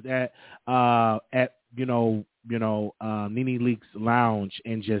ATLian was at Nene Leak's lounge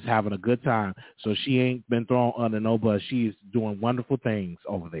and just having a good time. So she ain't been thrown under no bus. She's doing wonderful things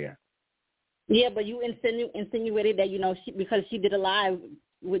over there. Yeah, but you insinuated that because she did a live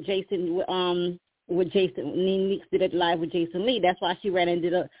with Jason Nene Leakes did a live with Jason Lee. That's why she ran and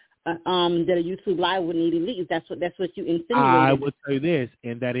did a YouTube live with Nene Leakes. That's what you insinuated. I would say this,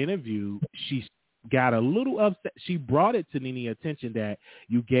 in that interview, she got a little upset. She brought it to Nene's attention that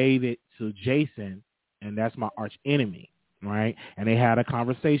you gave it to Jason, and that's my arch enemy, right? And they had a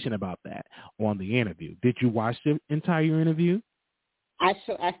conversation about that on the interview. Did you watch the entire interview? I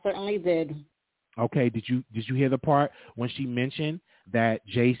certainly did. Okay. Did you hear the part when she mentioned that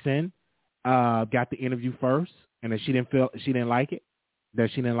Jason got the interview first, and that she didn't like it? That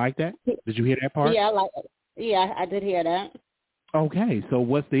she didn't like that? Did you hear that part? Yeah, I did hear that. Okay, so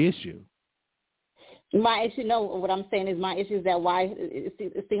what's the issue? My issue, no, what I'm saying is my issue is that why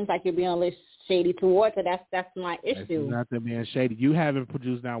it seems like you're being a little shady towards her. That's my issue. It's not them being shady. You haven't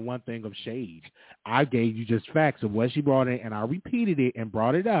produced not one thing of shade. I gave you just facts of what she brought in, and I repeated it and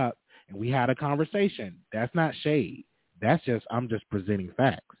brought it up, and we had a conversation. That's not shade. I'm just presenting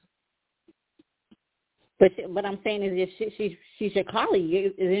facts. But I'm saying is she's your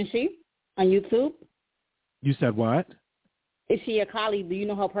colleague, isn't she, on YouTube? You said what? Is she a colleague? Do you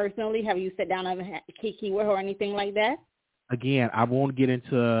know her personally? Have you sat down and kiki with her or anything like that? Again, I won't get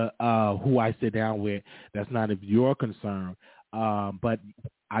into who I sit down with. That's not of your concern. But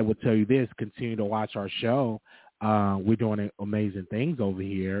I will tell you this, continue to watch our show. We're doing amazing things over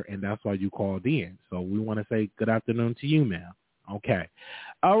here, and that's why you called in. So we want to say good afternoon to you, ma'am. Okay.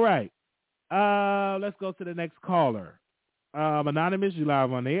 All right. Let's go to the next caller. Anonymous, you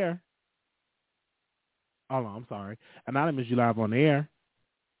live on the air. Oh, no, I'm sorry. Anonymous, you live on the air.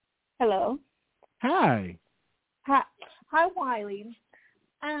 Hello. Hi. Hi, Wiley.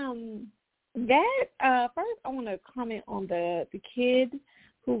 First I want to comment on the kid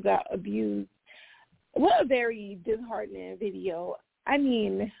who got abused. What a very disheartening video. I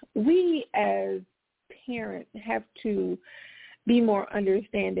mean, we as parents have to be more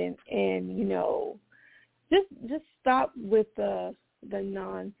understanding and, just stop with the the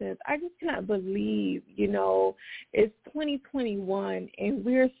nonsense. I just cannot believe, it's 2021 and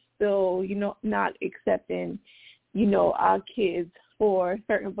we're still, not accepting, our kids for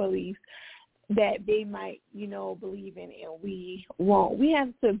certain beliefs that they might, believe in and we won't. We have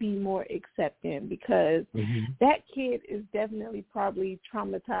to be more accepting because that kid is definitely probably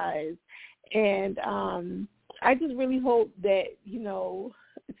traumatized. And I just really hope that,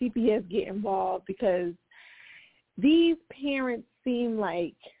 CPS get involved because these parents seem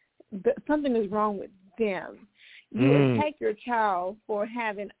like something is wrong with them. You attack your child for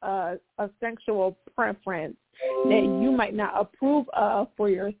having a sexual preference that you might not approve of for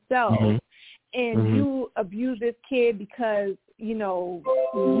yourself. And you abuse this kid because,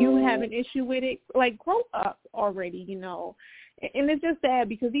 you have an issue with it. Like, grow up already, And it's just sad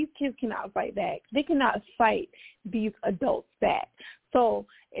because these kids cannot fight back. They cannot fight these adults back. So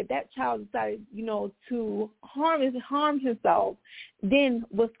if that child decided, to harm himself, then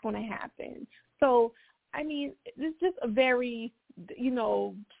what's going to happen? So, I mean, it's just a very,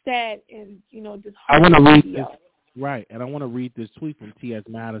 sad and, disheartening I want to read video. this. Right, and I want to read this tweet from T.S.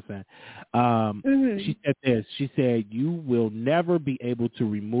 Madison. She said this. She said, "You will never be able to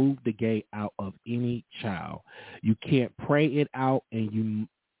remove the gay out of any child. You can't pray it out, and you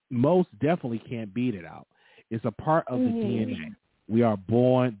most definitely can't beat it out. It's a part of the DNA. We are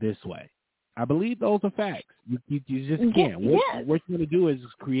born this way." I believe those are facts. You just can't. What you're going to do is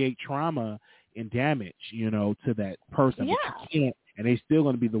create trauma and damage, to that person. Yeah. But you can't, and they're still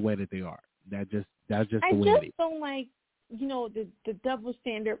going to be the way that they are. That's just the way it is. I just don't like, the double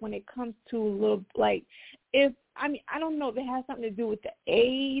standard when it comes to I don't know if it has something to do with the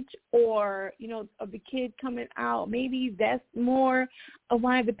age or, of the kid coming out. Maybe that's more of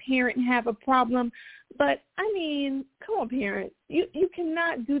why the parent have a problem. But, I mean, come on, parents. You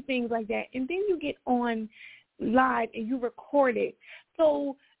cannot do things like that. And then you get on live and you record it.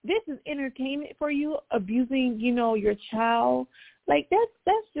 So this is entertainment for you, abusing, your child. Like, that's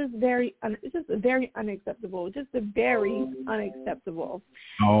just very unacceptable. Just very unacceptable.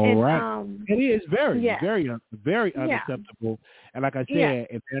 Right. It is very unacceptable. And like I said,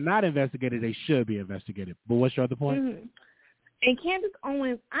 if they're not investigated, they should be investigated. But what's your other point? And Candace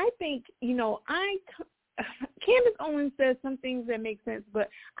Owens, I think, Candace Owens says some things that make sense, but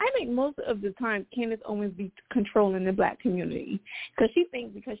I think most of the time Candace Owens be controlling the black community because she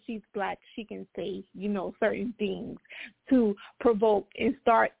thinks because she's black she can say, certain things to provoke and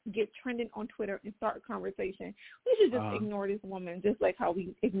get trending on Twitter and start a conversation. We should just ignore this woman just like how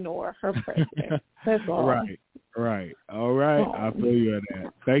we ignore her president. That's all. Right. All right. I feel you on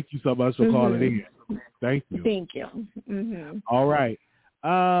that. Thank you so much for calling in. Thank you. Thank you. All right.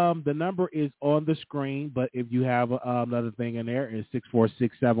 The number is on the screen, but if you have another thing in there, it's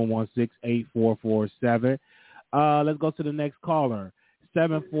 646-716-8447. Let's go to the next caller.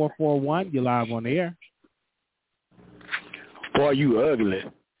 7441, you're live on the air. Boy, you ugly.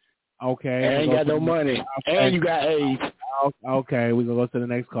 Okay. And you got no money. Okay. And you got AIDS. Okay, we're going to go to the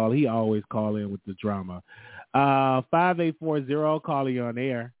next caller. He always call in with the drama. 5840, caller, you on the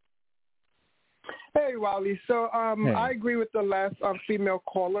air. Hey, Wiley. So Hey. I agree with the last female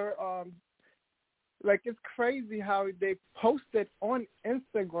caller. It's crazy how they posted on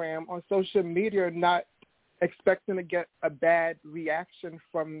Instagram, on social media, not expecting to get a bad reaction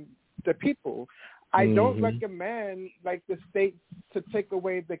from the people. I don't recommend, the state to take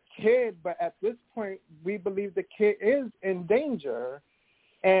away the kid, but at this point, we believe the kid is in danger,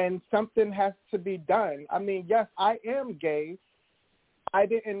 and something has to be done. I mean, yes, I am gay. I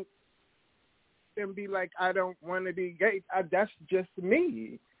didn't and be like, I don't want to be gay. That's just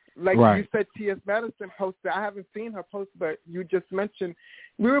me. You said, T.S. Madison posted. I haven't seen her post, but you just mentioned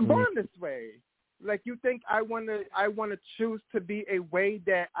we were born this way. You think I want to choose to be a way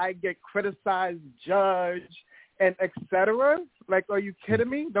that I get criticized, judged, and etc. Are you kidding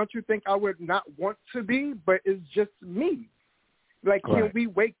me? Don't you think I would not want to be? But it's just me. Can we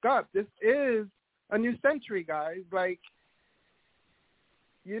wake up? This is a new century, guys.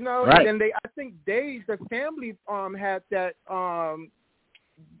 And I think the family had that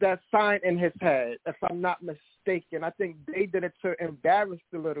sign in his head, if I'm not mistaken. I think they did it to embarrass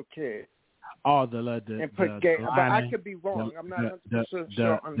the little kid. And put gay. But I could be wrong. I'm not 100%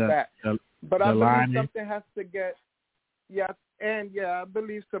 sure on that. But I believe something has to get. Yeah, I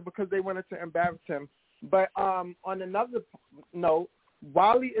believe so because they wanted to embarrass him. But on another note,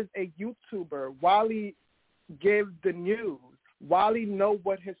 Wiley is a YouTuber. Wiley gives the news. Wiley know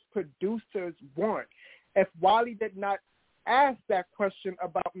what his producers want. If Wiley did not ask that question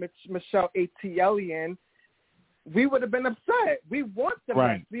about Michelle Atelian, we would have been upset. We want the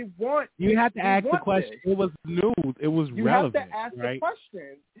mess. We want. You have to ask the question. This. It was news. It was you relevant. You have to ask the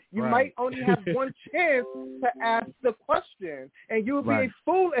question. You right. might only have one chance to ask the question, and you'll be a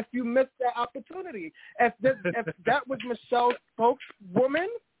fool if you miss that opportunity. If that was Michelle's spokeswoman,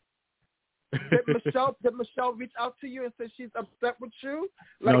 did Michelle reach out to you and say she's upset with you?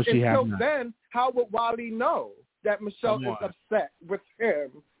 Like, no, she until has not. then, how would Wiley know that Michelle is upset with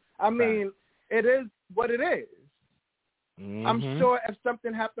him? I mean, it is what it is. Mm-hmm. I'm sure if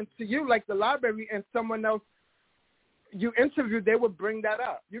something happened to you, like the library, and someone else you interviewed, they would bring that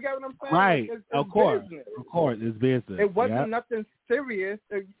up. You get what I'm saying? Right. Like, it's of course. business. Of course. It's business. It wasn't nothing serious.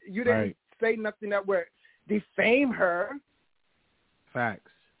 You didn't say nothing that would defame her.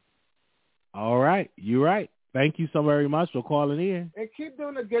 Facts. All right. You're right. Thank you so very much for calling in. And keep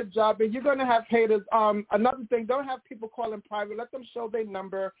doing a good job. And you're going to have haters. Another thing, don't have people call in private. Let them show their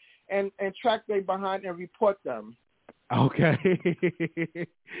number and track their behind and report them. Okay.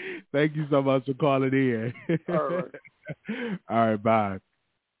 Thank you so much for calling in. All right. All right, bye.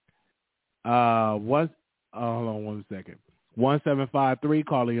 Hold on 1 second. 1753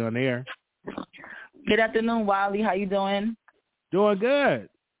 calling on air. Good afternoon, Wiley. How you doing? Doing good.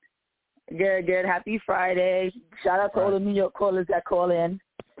 Good. Happy Friday. Shout out to all the New York callers that call in.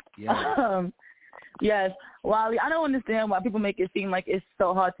 Yeah. Yes. Wiley, I don't understand why people make it seem like it's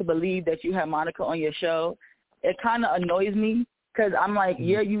so hard to believe that you have Monica on your show. It kind of annoys me because I'm like,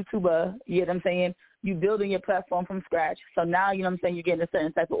 you're a YouTuber, you know what I'm saying? You building your platform from scratch. So now, you know what I'm saying, you're getting a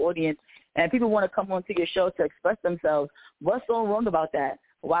certain type of audience, and people want to come onto your show to express themselves. What's so wrong about that?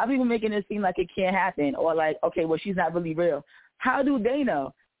 Why are people making it seem like it can't happen, or like, okay, well, she's not really real? How do they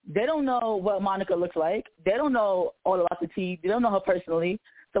know? They don't know what Monica looks like. They don't know all about the tea. They don't know her personally.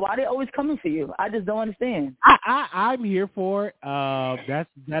 So why are they always coming for you? I just don't understand. I'm here for it.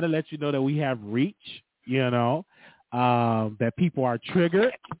 That'll let you know that we have reach, you know, that people are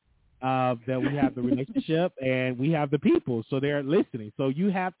triggered, that we have the relationship, and we have the people, so they're listening. So you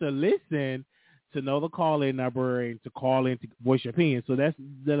have to listen to know the call-in number and to call in to voice your opinion. So that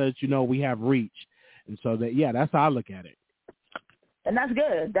lets you know we have reach. And so that's how I look at it. And that's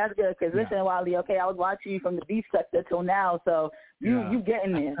good. That's good because, listen, Wiley, okay, I was watching you from the beef sector till now, so you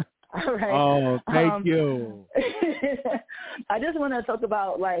getting there. All right. Oh, thank you. I just want to talk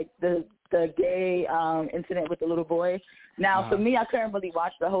about, like, the gay incident with the little boy. Now, for me, I couldn't really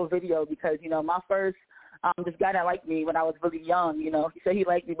watch the whole video because, you know, my first, this guy that liked me when I was really young, you know, he said he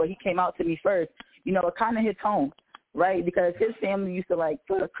liked me, but he came out to me first. You know, it kind of hits home. Right, because his family used to, like,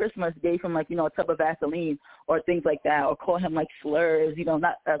 for Christmas, gave him, like, you know, a tub of Vaseline or things like that, or call him, like, slurs, you know,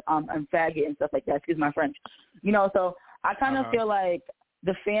 not faggot and stuff like that. Excuse my French. You know, so I kind of feel like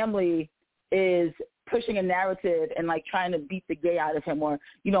the family is pushing a narrative and, like, trying to beat the gay out of him or,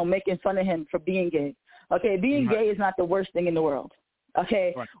 you know, making fun of him for being gay. Okay, being gay is not the worst thing in the world.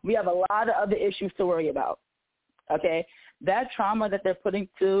 Okay, we have a lot of other issues to worry about. Okay, that trauma that they're putting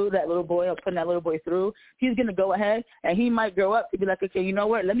to that little boy or putting that little boy through, he's going to go ahead and he might grow up to be like, okay, you know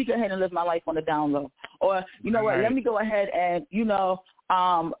what, let me go ahead and live my life on the down low. Or, you know what, let me go ahead and,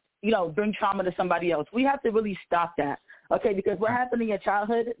 bring trauma to somebody else. We have to really stop that, okay, because what happened in your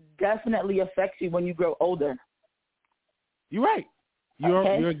childhood definitely affects you when you grow older. You're right.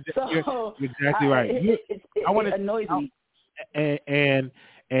 You're exactly right. It annoys me. And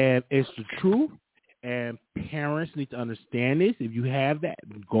it's the truth. And parents need to understand this. If you have that,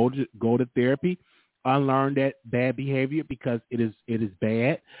 go to therapy, unlearn that bad behavior because it is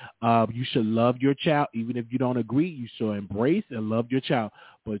bad. You should love your child, even if you don't agree. You should embrace and love your child.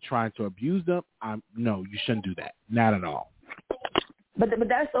 But trying to abuse them, no, you shouldn't do that. Not at all. But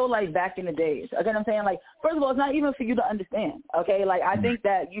that's so, like, back in the days. Okay, what I'm saying? Like, first of all, it's not even for you to understand. Okay, like, I think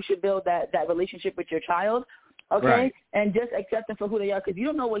that you should build that relationship with your child. Okay, and just accept them for who they are because you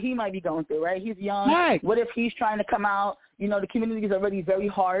don't know what he might be going through, right? He's young. Right. What if he's trying to come out? You know, the community is already very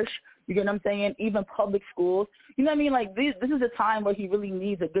harsh. You get what I'm saying? Even public schools. You know what I mean? Like, this is a time where he really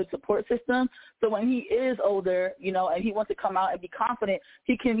needs a good support system. So when he is older, you know, and he wants to come out and be confident,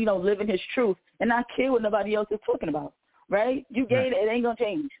 he can, you know, live in his truth and not care what nobody else is talking about, right? You gay, it ain't going to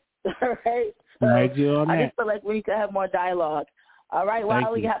change, right? So I just feel like we need to have more dialogue. All right,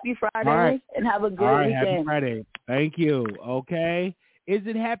 Wiley, happy Friday, and have a good weekend. Happy Friday. Thank you. Okay. Is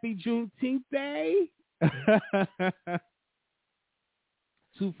it Happy Juneteenth Day?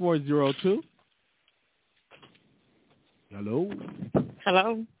 2402. Hello.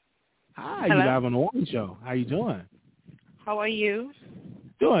 Hello. Hi, you live on the morning show. How you doing? How are you?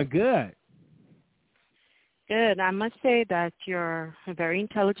 Doing good. Good. I must say that you're a very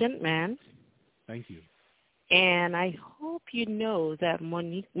intelligent man. Thank you. And I hope you know that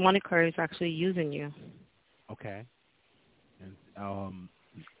Monica is actually using you. Okay. And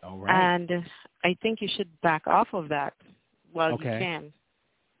all right. And I think you should back off of that while you can.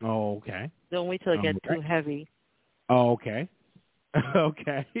 Oh, okay. Don't wait till it gets too heavy. Oh, okay.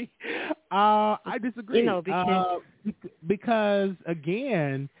 Okay. I disagree. You know, because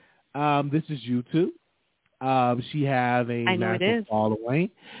again, this is YouTube. She has a massive following,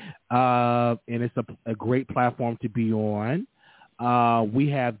 and it's a great platform to be on. We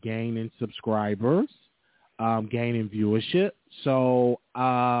have gained in subscribers, gain in viewership. So,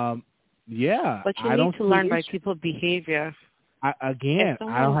 yeah. But you need to learn by people's behavior. I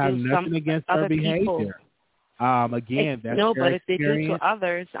don't have nothing against her behavior. Again, that's no, their but if they experience. do to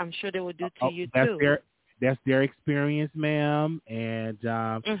others, I'm sure they would do to you too. That's their experience, ma'am, and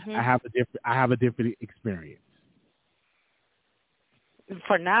I have a different experience.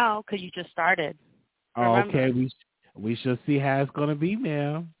 For now, because you just started. Remember. Okay, we shall see how it's going to be,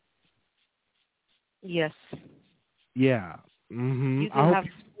 ma'am. Yes. Yeah. Mm-hmm. I hope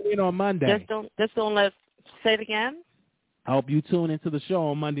you tune in on Monday. Just don't let. Say it again. I hope you tune into the show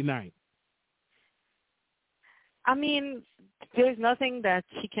on Monday night. I mean, there's nothing that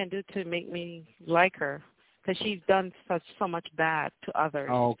she can do to make me like her because she's done so much bad to others.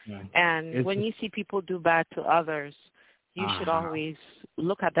 Oh, okay. And when you see people do bad to others, you should always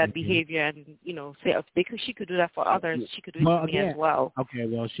look at that behavior and, say, because she could do that for others, she could do it for me as well. Okay,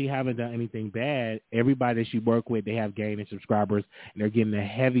 well, she haven't done anything bad. Everybody that she worked with, they have gained in subscribers, and they're getting a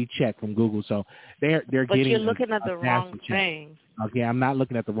heavy check from Google. So they're getting. But you're looking at the wrong thing. Okay, I'm not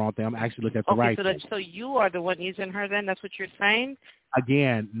looking at the wrong thing. I'm actually looking at the right thing. So you are the one using her then? That's what you're saying?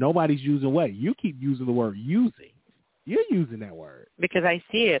 Again, nobody's using what? You keep using the word using. You're using that word. Because I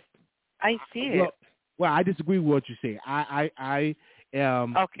see it. Well, I disagree with what you say. I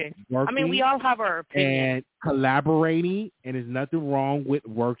am working. I mean, we all have our opinion. And collaborating, and there's nothing wrong with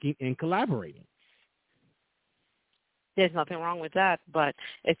working and collaborating. There's nothing wrong with that. But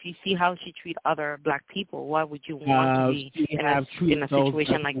if you see how she treats other black people, why would you want to be in a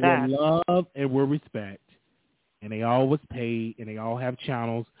situation like that? With love and with respect. And they all was paid, and they all have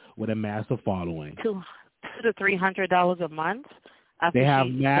channels with a massive following. $200 to $300 a month? They have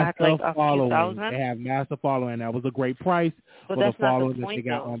massive following. They have massive following. That was a great price for the following that they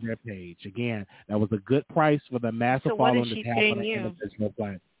got on their page. Again, that was a good price for the massive following that they have on the individual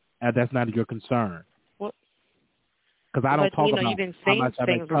platform. That's not your concern. Because I don't talk about how much I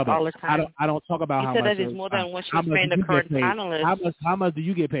make public. I don't talk about how much. You said that is more than what she's paying the current panelists. How much do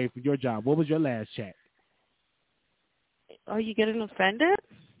you get paid for your job? What was your last check? Are you getting offended?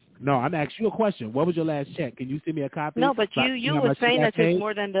 No, I'm asking you a question. What was your last check? Can you send me a copy? No, but you were saying that it's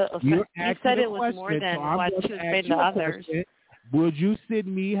more than the offense. You said it was more than what she was paying to others. Would you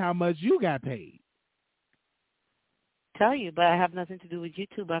send me how much you got paid? Tell you, but I have nothing to do with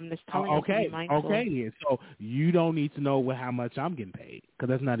YouTube. I'm just telling you to be mindful. Okay, so you don't need to know how much I'm getting paid because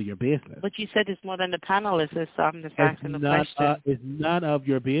that's none of your business. But you said it's more than the panelists, so I'm just asking the question. It's none of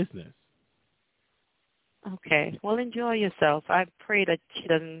your business. Okay. Well, enjoy yourself. I pray that she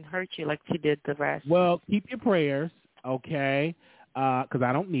doesn't hurt you like she did the rest. Well, keep your prayers, okay, because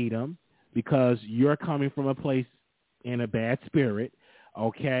I don't need them because you're coming from a place in a bad spirit,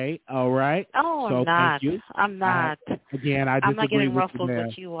 okay? All right? Oh, so I'm not. Thank you. I'm not. Again, I disagree I'm not getting with ruffled, you, ma'am.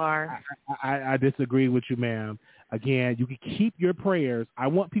 but you are. I disagree with you, ma'am. Again, you can keep your prayers. I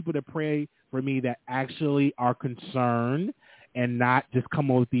want people to pray for me that actually are concerned and not just come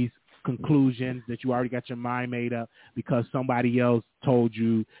up with these conclusions that you already got your mind made up because somebody else told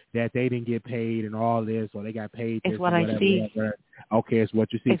you that they didn't get paid and all this or they got paid. It's what I see. Okay, it's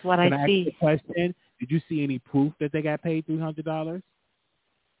what you see. It's what I see. Can I ask you a question? Did you see any proof that they got paid $300?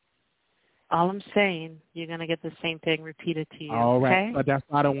 All I'm saying, you're going to get the same thing repeated to you. All right, okay? but that's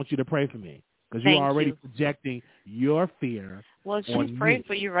why I don't want you to pray for me because you're already projecting your fear. Well, she's praying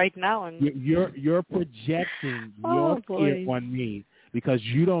for you right now, and you're projecting your fear on me. Because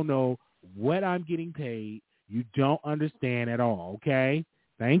you don't know what I'm getting paid. You don't understand at all, okay?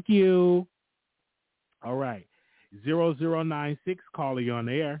 Thank you. All right. 0096, caller, you on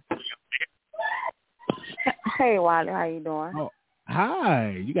the air. Hey, Wiley, how you doing? Oh,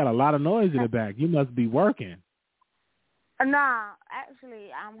 hi. You got a lot of noise in the back. You must be working. No, actually,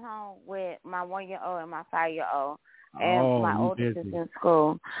 I'm home with my 1-year-old and my 5-year-old, and my oldest is in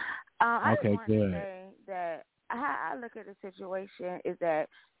school. I just want to say that how I look at the situation is that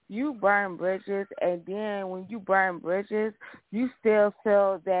you burn bridges, and then when you burn bridges, you still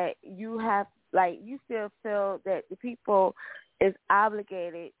feel that you still feel that the people is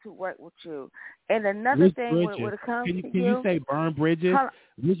obligated to work with you. And another thing when it comes to you. Can you say burn bridges?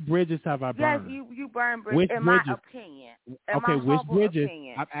 Which bridges have I burned? Yes, you burn bridges, my opinion. Okay, which bridges?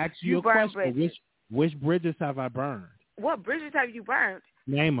 I'm asking you a question. Which bridges have I burned? What bridges have you burned?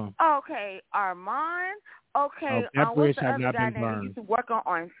 Name them. Okay, Armand. Okay, that bridge what's the has other not guy been that burned. used to work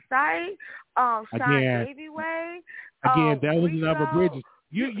on site? Sean Again, Davy Way. Again, that was Rico, another bridges.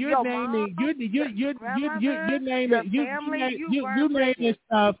 You're your naming mom, you're naming you naming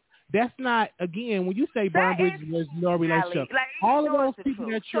stuff. That's not, again, when you say burn bridges, there's no relationship. All of those people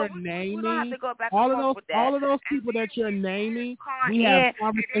that you're naming, all of those people that you're naming, we have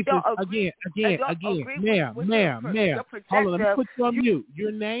conversations again, ma'am. Hold on, let me put you on mute.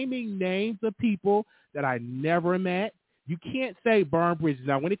 You're naming names of people that I never met. You can't say burn bridges.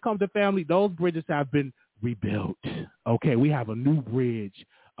 Now, when it comes to family, those bridges have been rebuilt. Okay, we have a new bridge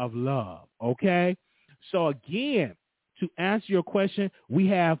of love. Okay, so again, to answer your question, we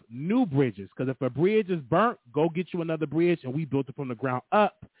have new bridges, because if a bridge is burnt, go get you another bridge, and we built it from the ground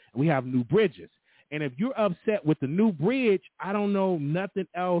up. And we have new bridges. And if you're upset with the new bridge, I don't know nothing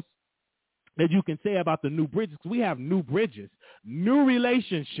else that you can say about the new bridges, because we have new bridges, new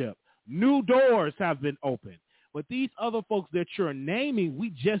relationship, new doors have been opened. But these other folks that you're naming,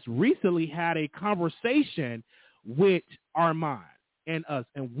 we just recently had a conversation with Armand and us,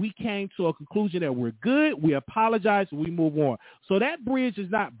 and we came to a conclusion that we're good, we apologize, and we move on. So that bridge is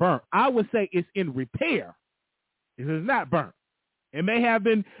not burnt. I would say it's in repair. It is not burnt. It may have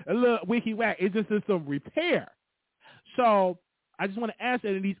been a little wiki-whack. It's just in some repair. So I just want to ask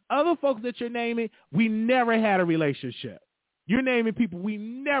that, and these other folks that you're naming, we never had a relationship. You're naming people we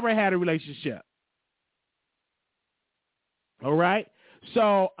never had a relationship. All right?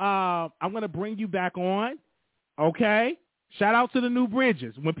 So I'm going to bring you back on, okay? Shout out to the new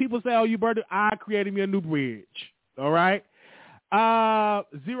bridges. When people say, oh, you burned it, I created me a new bridge. All right?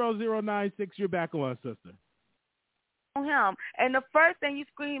 0096, you're back on, sister. Him. And the first thing you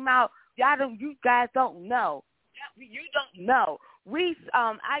scream out, you guys don't know. You don't know.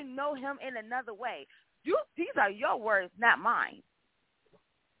 I know him in another way. These are your words, not mine.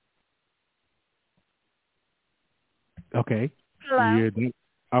 Okay. Hello?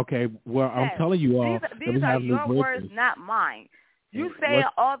 Okay, well, yes. I'm telling you all. These are your words, not mine. You say it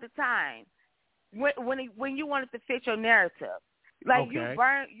all the time when you want it to fit your narrative. Like you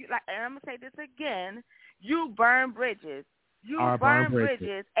burn, and I'm gonna say this again. You burn bridges. You burn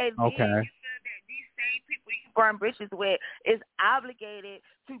bridges, and then you said that these same people you burn bridges with is obligated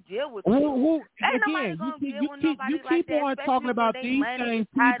to deal with you. Again, you keep on talking about these same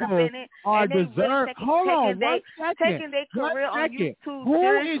people are deserved. Hold on, one second. Taking their career on YouTube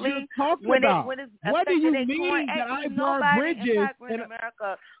Who is you talking about? What do you mean that I burn bridges? In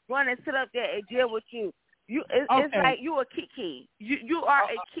America going to sit up there and deal with you. It's like you a kiki. You are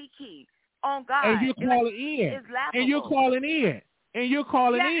a kiki on God. And you're calling in. And you're calling in. And you're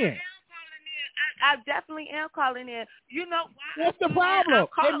calling in. I definitely am calling in. You know why? What's the problem?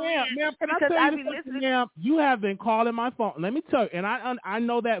 Hey, ma'am, can I tell you something, ma'am? You have been calling my phone. Let me tell you, and I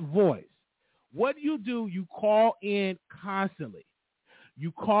know that voice. What you do, you call in constantly.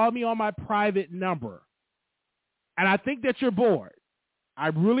 You call me on my private number. And I think that you're bored. I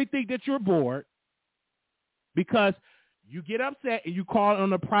really think that you're bored because you get upset and you call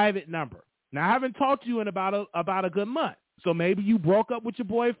on a private number. Now, I haven't talked to you in about a good month. So maybe you broke up with your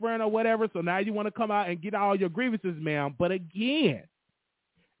boyfriend or whatever, so now you want to come out and get all your grievances, ma'am. But again,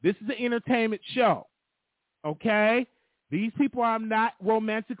 this is an entertainment show, okay? These people I'm not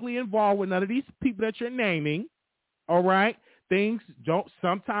romantically involved with, none of these people that you're naming, all right?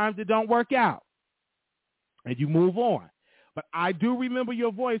 Sometimes it don't work out, and you move on. But I do remember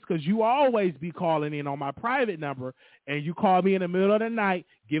your voice because you always be calling in on my private number, and you call me in the middle of the night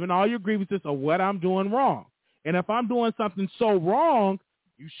giving all your grievances of what I'm doing wrong. And if I'm doing something so wrong,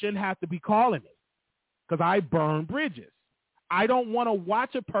 you shouldn't have to be calling me because I burn bridges. I don't want to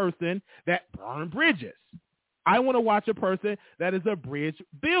watch a person that burn bridges. I want to watch a person that is a bridge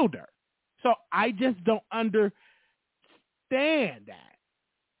builder. So I just don't understand that.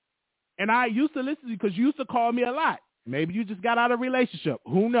 And I used to listen to you because you used to call me a lot. Maybe you just got out of a relationship.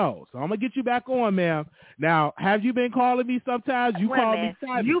 Who knows? So I'm going to get you back on, ma'am. Now, have you been calling me sometimes? You call me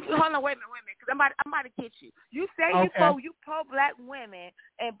sometimes. Hold on, wait a minute. Because I'm about to get you. You say you pro-black women,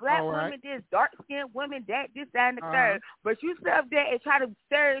 and black women this, dark-skinned women that, this, that, and the third. But you sit up there and try to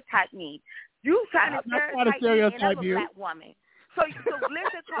stereotype me. You trying to stereotype me and I'm a black woman. So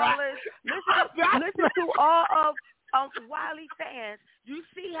listen, callers. Listen to all of Wiley fans. You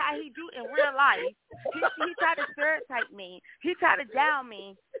see how he do in real life. He tried to stereotype me. He tried to down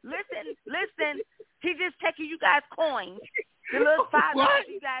me. Listen. He just taking you guys coins. The little $5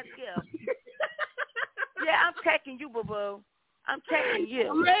 you guys give. Yeah, I'm checking you, boo-boo. I'm checking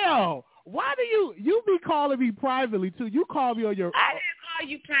you. Why do you be calling me privately too? You call me on your. I didn't call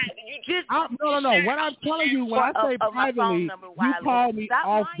you privately. You just no. What I'm telling you, when I say privately, you call me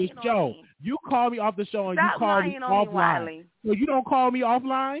off the show. You call me off the show and you call me offline. So you don't call me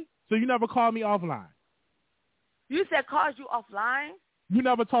offline. So you never call me offline. You said calls you offline. You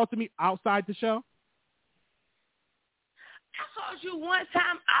never talk to me outside the show. I called you one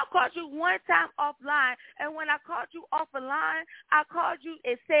time. I called you one time offline, and when I called you offline, I called you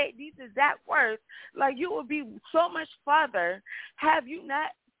and said these exact words. Like, you would be so much further. Have you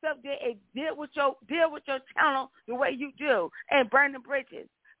not sat there and deal with your channel the way you do and burn the bridges?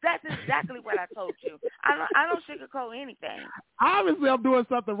 That's exactly what I told you. I don't sugarcoat anything. Obviously, I'm doing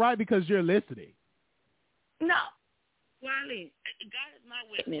something right because you're listening. No, Wiley, God is my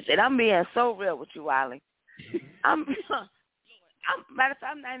witness, and I'm being so real with you, Wiley. Matter of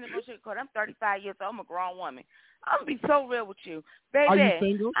fact, I'm not even going to sugarcoat. I'm 35 years old. I'm a grown woman. I'm going to be so real with you. Baby, are you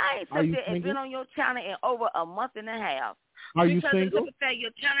single? I ain't sat there and been on your channel in over a month and a half. Are you single? Because of the fact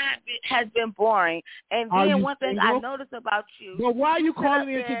your channel has been boring. And then one thing I noticed about you. Well, why are you calling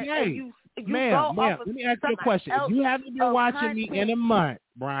in today? Ma'am, let me ask you a question. If you haven't been watching me in a month,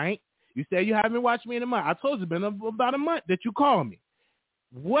 right? You say you haven't watched me in a month. I told you it's been about a month that you called me.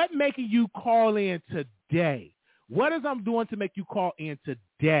 What making you call in today? What is I'm doing to make you call in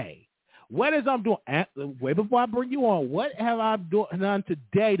today? What is I'm doing? Way before I bring you on, what have I done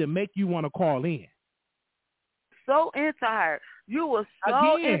today to make you want to call in? So into her. You were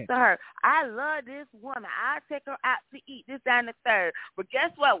so into her. I love this woman. I take her out to eat, this, that, and the third. But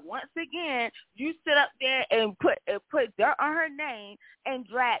guess what? Once again, you sit up there and put dirt on her name and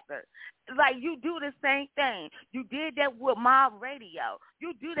drag her. Like, you do the same thing. You did that with Mob Radio.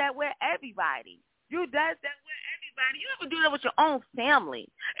 You do that with everybody. You does that with everybody. You ever do that with your own family?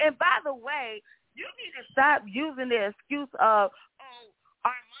 And by the way, you need to stop using the excuse of,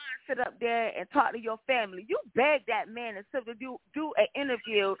 Armand sit up there and talk to your family. You begged that man to do an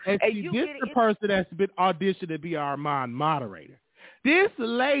interview. And you this the person that's been auditioned to be our Armand moderator. This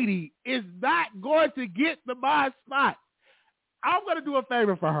lady is not going to get the mod spot. I'm going to do a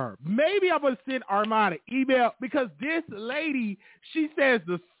favor for her. Maybe I'm going to send Armand an email because this lady, she says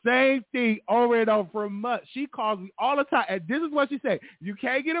the same thing over and over for months. She calls me all the time, and this is what she said. You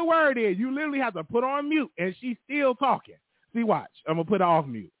can't get a word in. You literally have to put her on mute, and she's still talking. See, watch. I'm going to put her off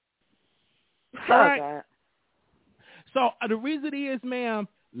mute. All right. So the reason is, ma'am,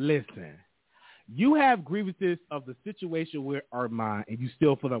 listen. You have grievances of the situation with Armand, and you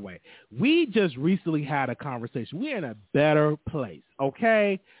still feel that way. We just recently had a conversation. We're in a better place,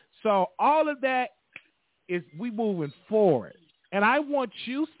 okay? So all of that is we moving forward. And I want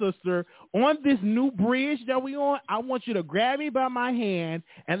you, sister, on this new bridge that we on, I want you to grab me by my hand,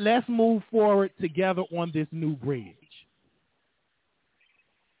 and let's move forward together on this new bridge.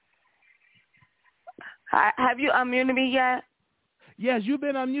 Have you unmuted me yet? Yes, you've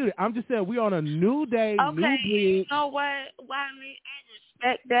been unmuted. I'm just saying we're on a new day, new bridge. You know what, Wiley? I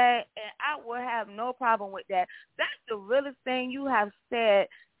respect that, and I will have no problem with that. That's the realest thing you have said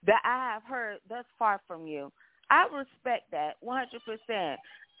that I have heard thus far from you. I respect that 100%.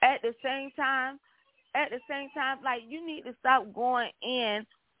 At the same time, like, you need to stop going in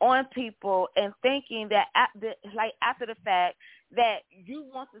on people and thinking that after the fact that you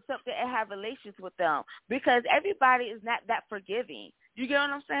want to sit there and have relations with them, because everybody is not that forgiving. You get what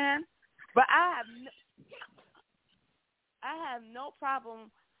I'm saying? But I have no problem. Come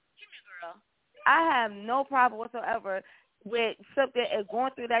here, girl. I have no problem whatsoever with something and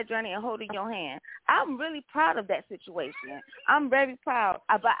going through that journey and holding your hand. I'm really proud of that situation. I'm very proud.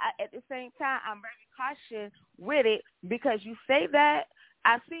 But at the same time, I'm very cautious with it because you say that.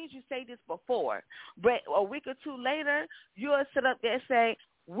 I've seen you say this before, but a week or two later, you'll sit up there and say,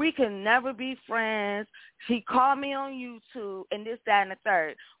 we can never be friends. She called me on YouTube and this, that, and the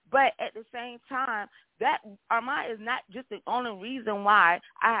third. But at the same time, that Armand is not just the only reason why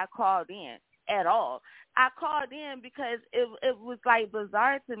I had called in at all. I called in because it was like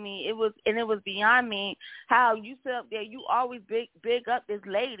bizarre to me. It was beyond me how you sit up there. You always big up this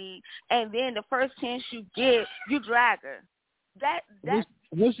lady, and then the first chance you get, you drag her.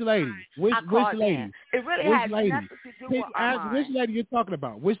 Which lady? Which lady? It really has nothing to do with Armand. Which lady you're talking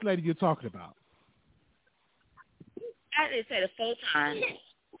about? Which lady you're talking about? I didn't say it 4 times.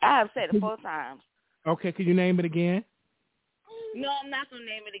 I have said it 4 times. Okay, can you name it again? No, I'm not gonna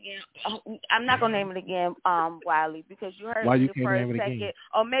name it again. I'm not gonna name it again, Wiley, because you heard me the first, second,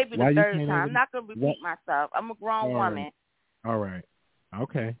 or maybe the third time. I'm not gonna repeat myself. I'm a grown woman. All right.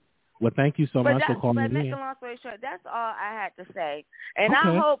 Okay. Well, thank you so much for calling in. But make a long story short, that's all I had to say. And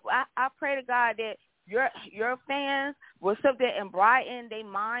I hope, I pray to God that your fans will sit there and brighten their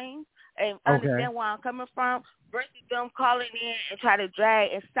minds and understand where I'm coming from, versus them calling in and try to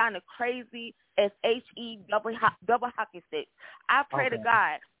drag and sound as crazy as HE double hockey stick. I pray to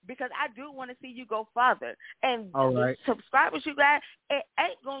God, because I do want to see you go farther. And the subscribers you got, it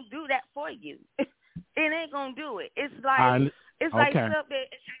ain't gonna do that for you. It ain't gonna do it. It's like like sit up there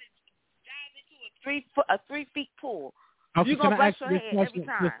and try to dive into a 3 feet pool. Okay, You're gonna bust your head every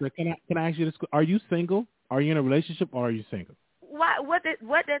time. Sister, can I ask you this? Are you single? Are you in a relationship, or are you single? Why? What does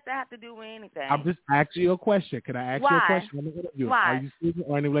that have to do with anything? I'm just asking you a question. Can I ask you a question? Why? Are you single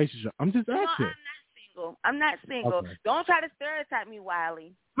or in a relationship? I'm just asking. No, I'm not single. Okay. Don't try to stereotype me,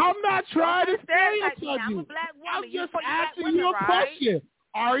 Wiley. I'm not trying to stereotype me. you. I'm a black woman. I'm just asking you a question.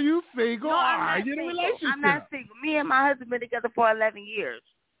 Are you single or are you in a relationship? I'm not single. Me and my husband been together for 11 years.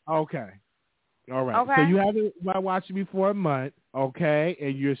 Okay. All right. Okay. So you haven't been watching me for a month, okay,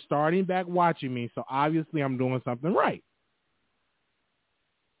 and you're starting back watching me, so obviously I'm doing something right.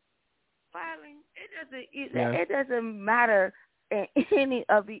 Wiley, it doesn't matter in any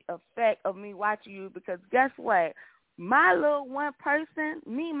of the effect of me watching you, because guess what? My little one person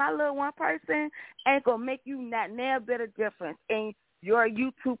ain't gonna make you not near bit of difference in your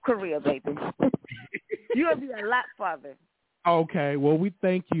YouTube career, baby. You'll be a lot farther. Okay, well, we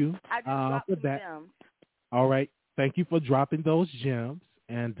thank you for that. Gems. All right, thank you for dropping those gems,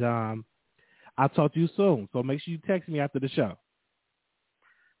 and I'll talk to you soon. So make sure you text me after the show.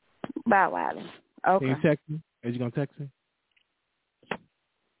 Bye, Wiley. Okay. Can you text me? Are you gonna text me?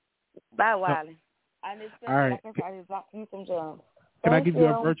 Bye, Wiley. I just all right. I just dropped you some gems. Can I give you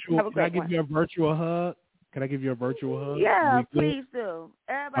a virtual? Can I give you a virtual hug? Can I give you a virtual hug? Yeah, please do.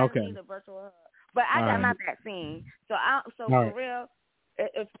 Everybody needs a virtual hug. But I got my vaccine, so for real,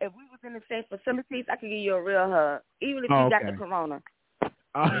 if we was in the same facilities, I could give you a real hug, even if you got the corona.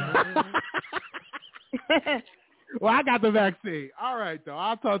 Well, I got the vaccine. All right, though.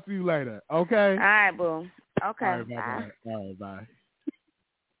 I'll talk to you later. Okay. All right, boo. Okay. All right, bye. All right, bye.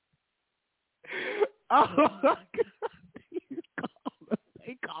 Oh my God!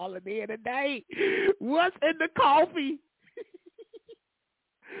 They calling in today. What's in the coffee?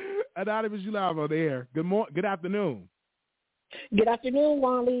 Anonymous, you live on the air. Good afternoon. Good afternoon,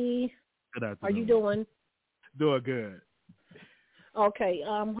 Wally. Good afternoon. How you doing? Doing good. Okay.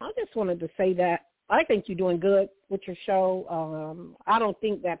 I just wanted to say that I think you're doing good with your show. I don't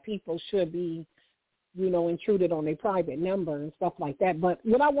think that people should be, intruded on their private number and stuff like that. But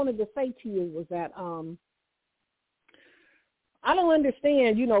what I wanted to say to you was that I don't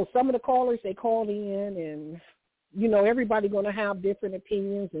understand, some of the callers, they call in and everybody going to have different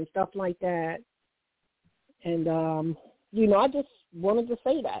opinions and stuff like that. And, I just wanted to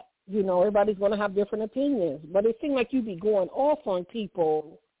say that, everybody's going to have different opinions. But it seems like you be going off on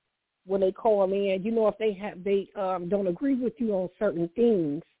people when they call in, if they don't agree with you on certain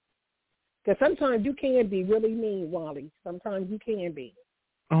things. Because sometimes you can be really mean, Wally. Sometimes you can be.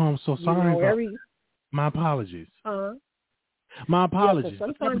 Oh, I'm so sorry. My apologies. My apologies. Yeah,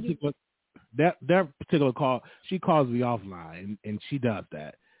 sometimes that particular call, she calls me offline, and she does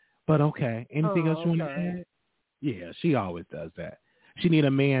that. But okay, anything else you want to add? Yeah, she always does that. She need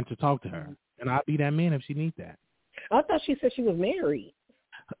a man to talk to her, and I'll be that man if she needs that. I thought she said she was married.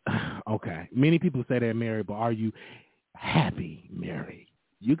 Okay, many people say they're married, but are you happy married?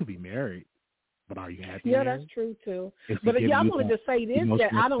 You could be married, but are you happy? Yeah, married? That's true too. But I wanted to say this,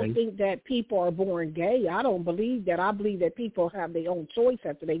 that I don't think that people are born gay. I don't believe that. I believe that people have their own choice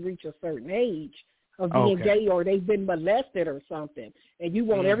after they reach a certain age of being gay, or they've been molested or something. And you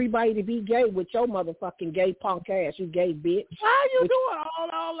want everybody to be gay with your motherfucking gay punk ass, you gay bitch. Why are you doing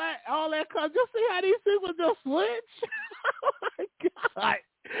all that? Cause you see how these people just switch. Oh my God!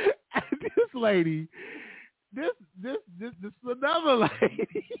 This lady, this another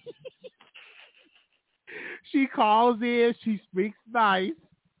lady. She calls in, she speaks nice,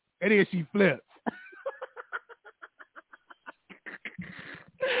 and then she flips.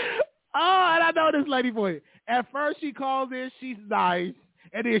 Oh, and I know this lady for you. At first she calls in, she's nice,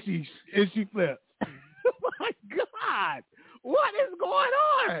 and then she flips. Oh my God. What is going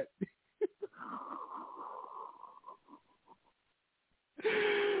on?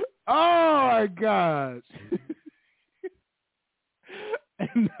 Oh my gosh.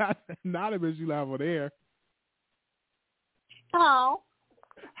 And Anonymous, you live on air. Hello.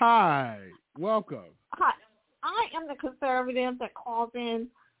 Hi. Welcome. Hi. I am the conservative that calls in.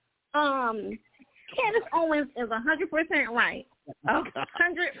 Candace Owens is 100% right.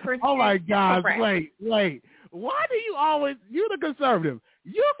 100%. Oh my God! Correct. Wait. Why do you always? You're the conservative.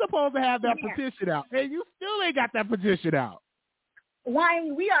 You're supposed to have that petition out, and you still ain't got that petition out.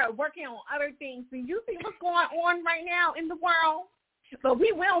 Wiley, we are working on other things. Do you see what's going on right now in the world? But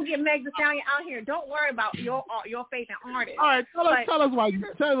we will get Meg Thee Stallion out here. Don't worry about your faith in artists. All right, tell us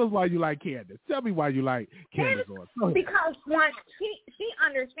why you like Candace. Tell me why you like Candace. Because once she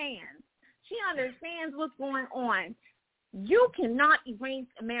understands. She understands what's going on. You cannot erase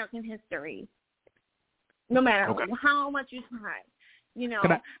American history, no matter how much you try. You know,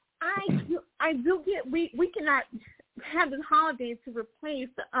 I do get we cannot have this holiday to replace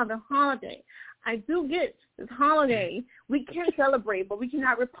the other holiday. I do get this holiday we can celebrate, but we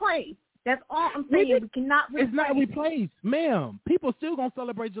cannot replace. That's all I'm saying. We cannot replace. It's not replaced, ma'am. People still gonna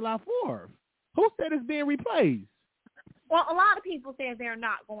celebrate July 4th. Who said it's being replaced? Well, a lot of people say they're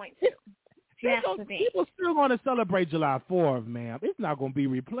not going to. People still going to celebrate July 4th, ma'am. It's not going to be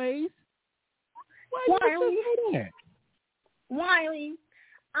replaced. Why Wiley, you say that? Wiley,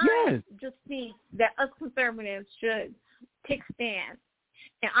 I just think that us conservatives should take stand.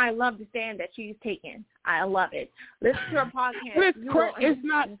 And I love the stand that she's taking. I love it. Listen to her podcast. It's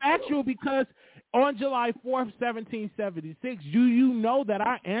not factual because on July 4th, 1776, do you know that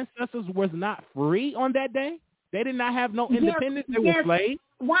our ancestors was not free on that day? They did not have no independence. They were slaves.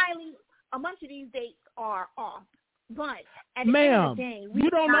 Wiley, a bunch of these dates are off, but at the end of the day, you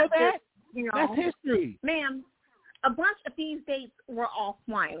don't know that? That's history. Ma'am, a bunch of these dates were off,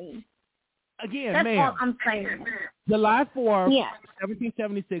 Wiley. Again, that's ma'am. All I'm saying. July 4th,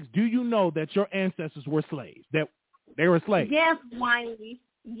 1776, do you know that your ancestors were slaves? That they were slaves? Yes, Wiley.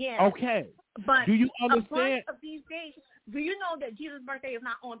 Yes. Okay. But do you understand? A bunch of these dates, do you know that Jesus' birthday is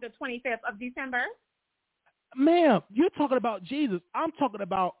not on the 25th of December? Ma'am, you're talking about Jesus. I'm talking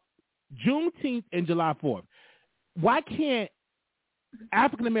about Juneteenth and July 4th. Why can't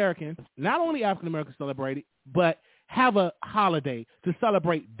African Americans, not only African Americans, celebrate it, but have a holiday to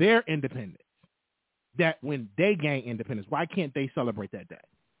celebrate their independence? That when they gain independence, why can't they celebrate that day?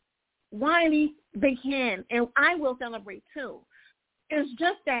 Wiley, they can, and I will celebrate too. It's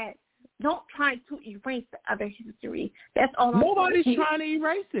just that don't try to erase the other history. That's all. Nobody's trying to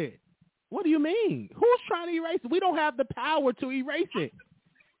erase it. What do you mean? Who's trying to erase it? We don't have the power to erase it.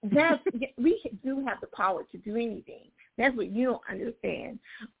 We do have the power to do anything. That's what you don't understand.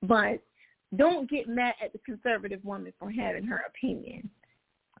 But don't get mad at the conservative woman for having her opinion.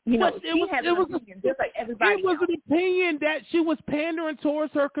 You know, she has an opinion just like everybody else. It was an opinion that she was pandering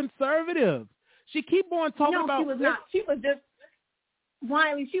towards her conservatives. She keep on talking about. No, she was not. She was just,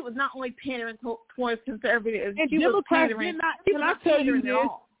 Wiley, she was not only pandering towards conservatives. And she Democrats was pandering. Can I tell you this?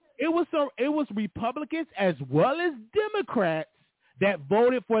 It was Republicans as well as Democrats that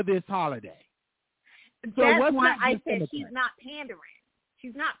voted for this holiday. So that's why I said she's not pandering.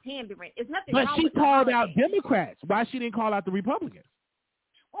 She's not pandering. It's nothing wrong with But she called out Democrats. Why she didn't call out the Republicans?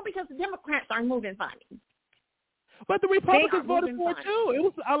 Well, because the Democrats are moving funny. But the Republicans voted for it too. It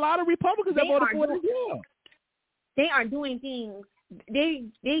was a lot of Republicans that voted for it as well. They are doing things.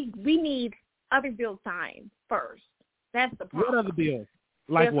 We need other bills signed first. That's the problem. What other bills?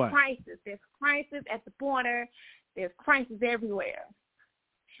 Like There's what? Crisis. There's crisis at the border. There's crisis everywhere.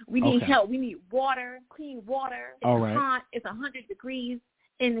 We need help. We need water, clean water. It's hot. It's 100 degrees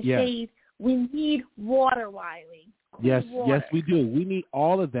in the shade. We need water, Wiley. Yes, we do. We need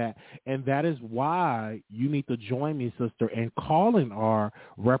all of that. And that is why you need to join me, sister, in calling our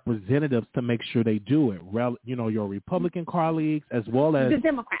representatives to make sure they do it. You know, your Republican colleagues as well as the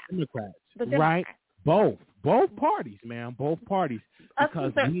Democrats. Right? Both parties, ma'am. Both parties.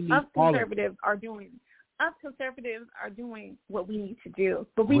 Because we need conservatives are doing what we need to do.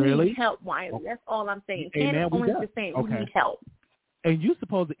 But we need help, Wiley. That's all I'm saying. Candace Owens is saying we need help. And you're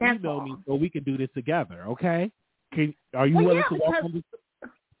supposed to email me so we can do this together, okay? Are you willing to walk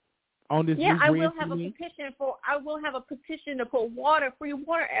on this? Yeah, I will have a petition to put free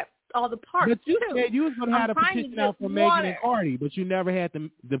water at all the parks. But you said you was going to have a petition out for Megan and Cardi, but you never had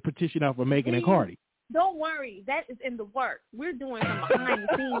the petition out for Megan and Cardi. Don't worry, that is in the works. We're doing some behind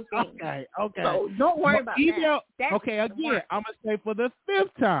the scenes things. Okay. So don't worry about that. Okay, again, I'm gonna say for the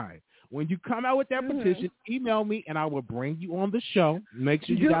 5th time. When you come out with that petition, email me and I will bring you on the show. Make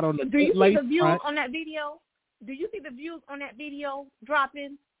sure you got on the Do you see the views on that video? Do you see the views on that video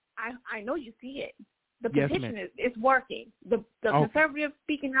dropping? I know you see it. The petition is working. The conservative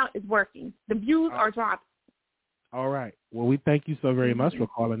speaking out is working. The views are dropping. All right. Well, we thank you so very much for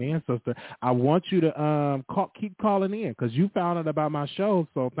calling in, sister. I want you to keep calling in because you found out about my show.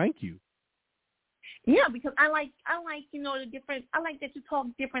 So thank you. Yeah, because I like the different. I like that you talk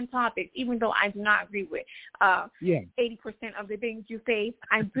different topics, even though I do not agree with 80% of the things you say.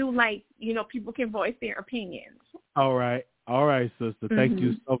 I do like people can voice their opinions. All right, sister. Thank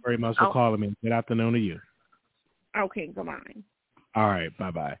you so very much for calling me. Good afternoon to you. Okay, goodbye. All right,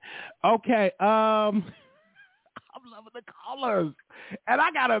 bye-bye. Okay, I'm loving the callers. And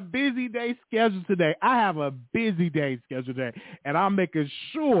I got a busy day scheduled today. I have a busy day scheduled today. And I'm making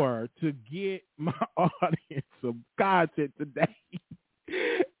sure to get my audience some content today.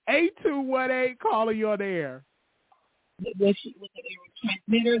 8218, calling you on the air. With the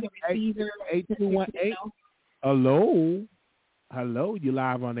transmitter, the receiver. 8218. Hello. Hello, you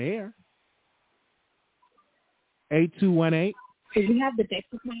live on the air. 8218. So you have the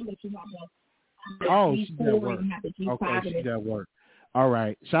Dexicon, but you have the she's at work. Okay, she's at work. All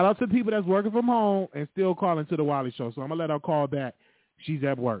right. Shout out to the people that's working from home and still calling to the Wiley Show. So I'm going to let her call back. She's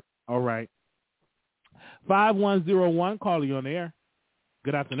at work. All right. 5101, calling you on the air.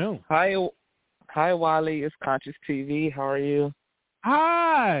 Good afternoon. Hi, Wiley. It's Conscious TV. How are you?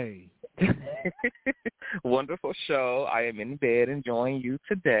 Hi. Wonderful show. I am in bed enjoying you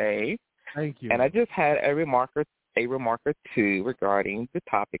today. Thank you. And I just had a remark or two regarding the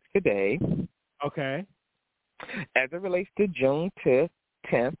topics today. Okay. As it relates to June 10th,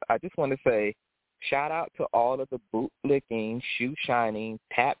 I just want to say shout out to all of the boot-licking, shoe-shining,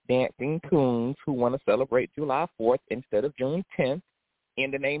 tap-dancing coons who want to celebrate July 4th instead of June 10th. In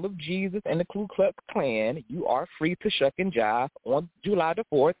the name of Jesus and the Ku Klux Klan, you are free to shuck and jive on July the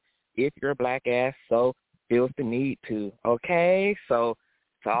 4th if your black ass so feels the need to, okay? So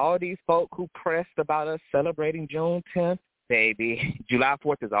to all these folk who pressed about us celebrating June 10th, baby, July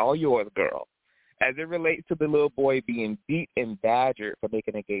 4th is all yours, girl. As it relates to the little boy being beat and badgered for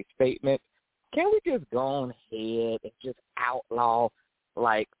making a gay statement, can we just go on ahead and just outlaw,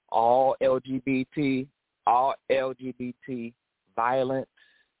 like, all LGBT violence,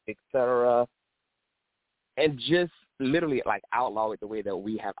 etc., and just literally, like, outlaw it the way that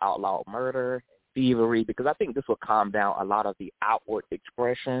we have outlawed murder, thievery, because I think this will calm down a lot of the outward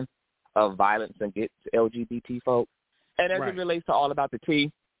expression of violence against LGBT folks. And as it relates to All About the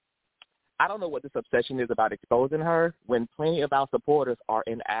Tea, I don't know what this obsession is about exposing her when plenty of our supporters are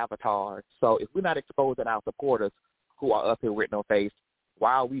in avatars. So if we're not exposing our supporters who are up here with no face,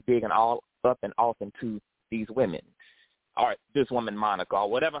 why are we digging all up and off into these women? Or this woman, Monica, or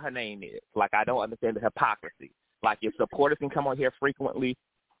whatever her name is. Like, I don't understand the hypocrisy. Like, if supporters can come on here frequently,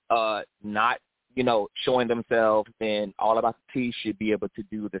 not, showing themselves, then All About the Tea should be able to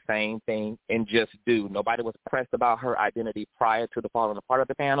do the same thing and just do. Nobody was pressed about her identity prior to the falling apart of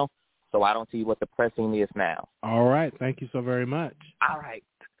the panel, so I don't see what the pressing is now. All right. Thank you so very much. All right.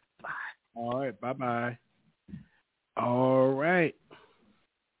 Bye. All right. Bye-bye. All right.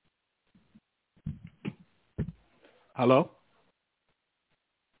 Hello?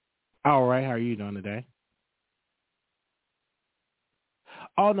 All right. How are you doing today?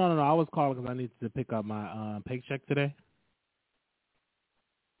 Oh, no. I was calling because I needed to pick up my paycheck today.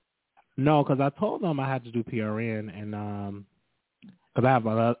 No, because I told them I had to do PRN, and because I have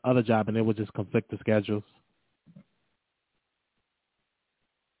another job, and it would just conflict the schedules.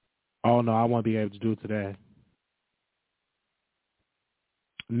 Oh, no, I won't be able to do it today.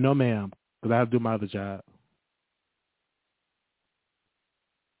 No, ma'am, because I have to do my other job.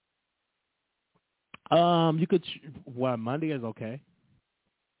 You could, Monday is okay.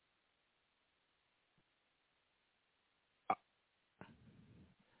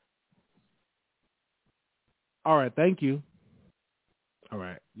 All right, thank you. All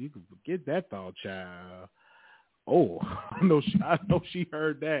right, you can forget that thought, child. Oh, I know she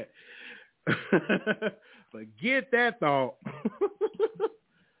heard that. Forget that thought.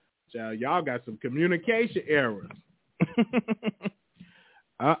 Child, y'all got some communication errors.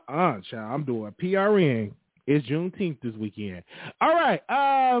 Child, I'm doing PRN. It's Juneteenth this weekend. All right.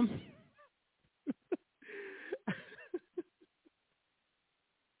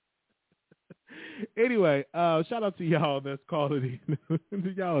 Anyway, shout out to y'all that's calling in.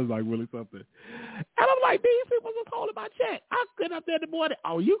 Y'all is like really something. And I'm like, these people are calling my check. I get up there in the morning.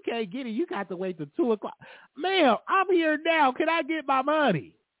 Oh, you can't get it. You got to wait till 2 o'clock. Ma'am, I'm here now. Can I get my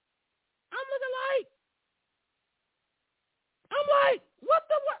money? I'm like, what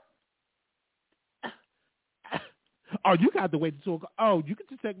the what? Oh, you got to wait till 2 o'clock. Oh, you can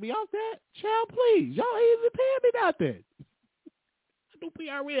just take me off that? Child, please. Y'all ain't even paying me nothing. I do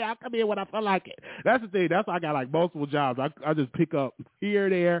PRN. I come in when I feel like it. That's the thing. That's why I got like multiple jobs. I just pick up here,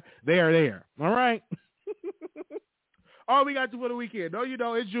 there. All right? All we got to for the weekend. No,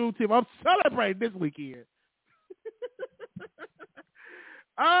 it's Juneteenth. I'm celebrating this weekend.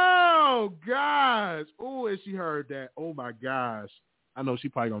 Oh, gosh. Oh, and she heard that. Oh, my gosh. I know she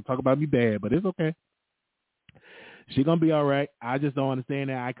probably going to talk about me bad, but it's okay. She going to be all right. I just don't understand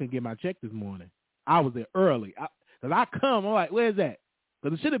that I couldn't get my check this morning. I was there early. Because I'm like, where's that?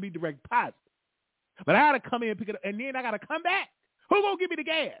 Because it should be direct deposit. But I had to come in and pick it up, and then I got to come back. Who gonna give me the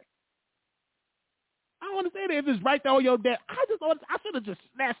gas? I don't understand it. If it's right there on your desk, I should have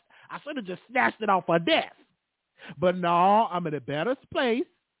just snatched it off her desk. But no, I'm in a better place.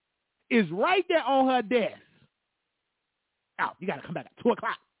 It's right there on her desk. Oh, you gotta come back at 2:00.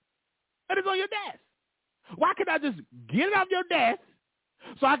 And it's on your desk. Why can't I just get it off your desk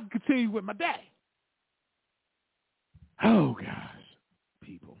so I can continue with my day? Oh gosh,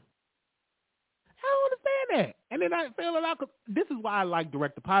 people. I don't understand that. And then I feel it out. This is why I like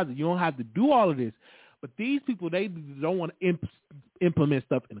direct deposit. You don't have to do all of this. But these people, they don't want to implement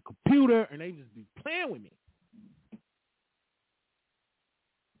stuff in a computer, and they just be playing with me.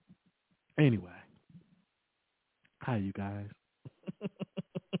 Anyway, hi, you guys.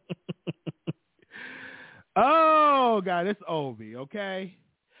 Oh, God, it's Ovi, okay?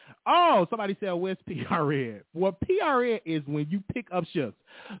 Oh, somebody said, where's PRN? Well, PRN is when you pick up shifts.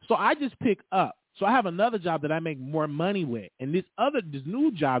 So I just pick up. So I have another job that I make more money with. And this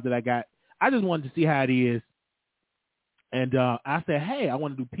new job that I got, I just wanted to see how it is. And I said, hey, I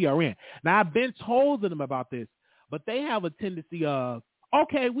want to do PRN. Now, I've been told to them about this, but they have a tendency of,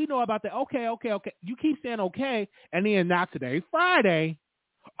 okay, we know about that. Okay. You keep saying okay, and then now today's Friday.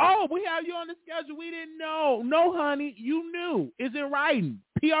 Oh, we have you on the schedule. We didn't know. No, honey, you knew. It's in writing.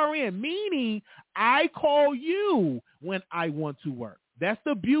 PRN, meaning I call you when I want to work. That's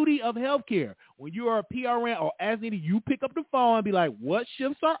the beauty of healthcare. When you are a PRN or as needed, you pick up the phone and be like, what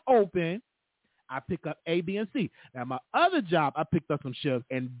shifts are open? I pick up A, B, and C. Now, my other job, I picked up some shifts,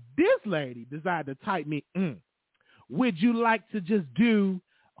 and this lady decided to type me, would you like to just do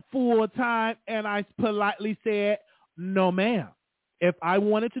full time? And I politely said, no, ma'am. If I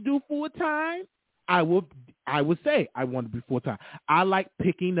wanted to do full time, I would say I want to be full time. I like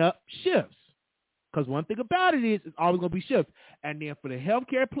picking up shifts because one thing about it is it's always going to be shifts. And then for the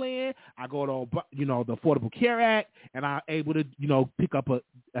healthcare plan, I go to the Affordable Care Act, and I'm able to pick up a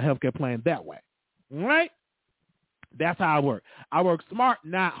healthcare plan that way. All right? That's how I work. I work smart,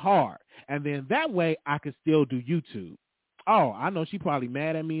 not hard. And then that way I can still do YouTube. Oh, I know she probably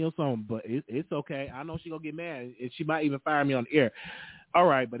mad at me or something, but it's okay. I know she gonna get mad, and she might even fire me on the air. All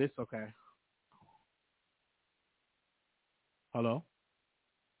right, but it's okay. Hello?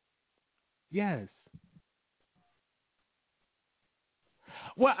 Yes.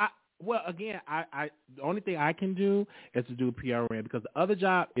 Well, again, I the only thing I can do is to do PRN because the other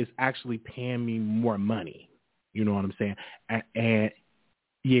job is actually paying me more money. You know what I'm saying? And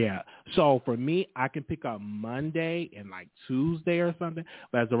yeah. So for me, I can pick up Monday and like Tuesday or something.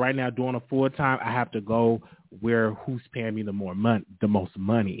 But as of right now, doing a full time, I have to go where who's paying me the most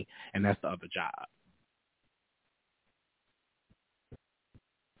money, and that's the other job.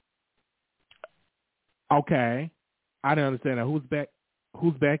 Okay. I didn't understand that.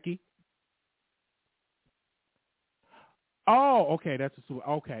 Who's Becky? Oh, okay.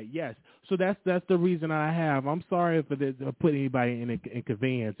 Okay. Yes. So that's the reason I have. I'm sorry for put anybody in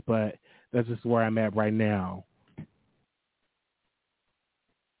inconvenience, but that's just where I'm at right now.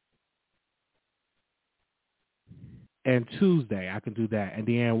 And Tuesday I can do that, and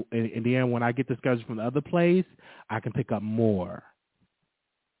then when I get the schedule from the other place, I can pick up more.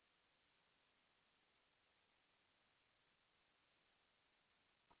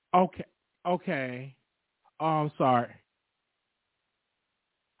 Okay. Okay. Oh, I'm sorry.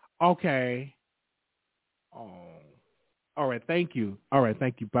 Okay. Oh. All right. Thank you. All right.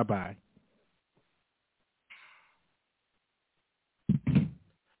 Thank you. Bye-bye.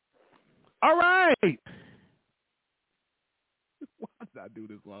 All right. Why did I do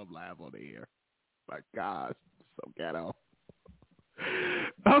this while I'm live on the air? My gosh. So ghetto.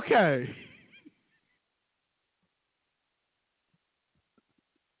 Okay.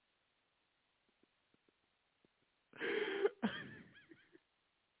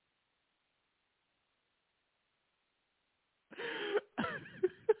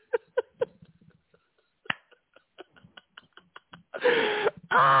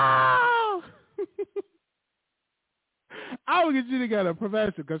 Oh! I will get you together,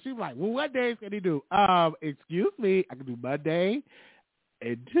 Professor, because she's like, well, what days can he do? Excuse me, I can do Monday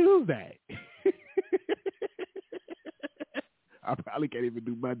and Tuesday. I probably can't even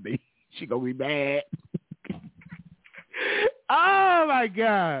do Monday. She gonna be mad. Oh my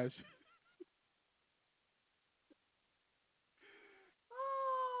gosh.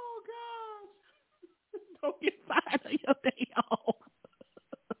 Oh gosh. Don't get fired on your day off.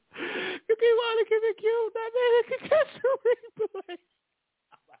 You keep wanting to keep it cute, that man can catch the replay.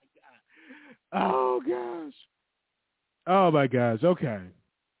 Oh my gosh. Oh my gosh. Okay.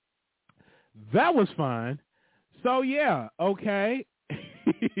 That was fun. So yeah, okay.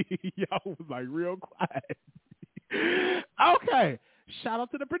 Y'all was like real quiet. Okay. Shout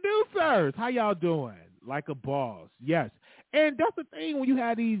out to the producers. How y'all doing? Like a boss. Yes. And that's the thing when you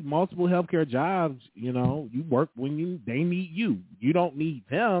have these multiple healthcare jobs, you know, you work when they need you. You don't need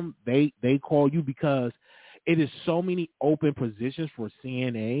them. They call you because it is so many open positions for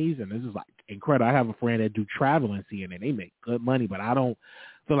CNAs, and this is like incredible. I have a friend that do traveling CNA. They make good money, but I don't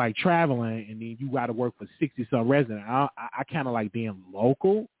feel like traveling, and then you got to work for 60-some residents. I kind of like being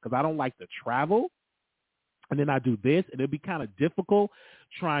local because I don't like to travel. And then I do this, and it'll be kind of difficult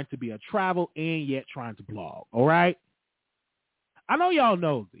trying to be a travel and yet trying to blog, all right? I know y'all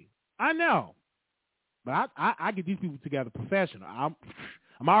nosy. I know. But I get these people together professional. I'm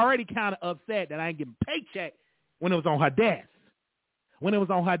already kind of upset that I ain't getting paycheck when it was on her desk. When it was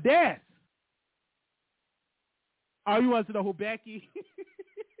on her desk. Oh, you want to know who Becky?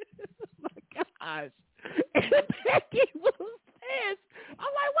 Oh, my gosh. Becky was pissed.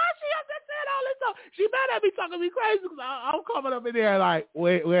 I'm like, why she up there saying all this stuff? She better be talking to me crazy because I'm coming up in there like,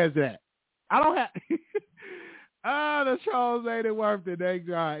 where's that? I don't have... the trolls ain't it worth it. Thank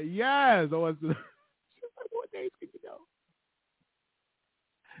God. Yes. She's like, what days can you go?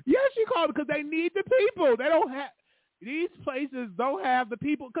 Yes, she called because they need the people. They don't have... These places don't have the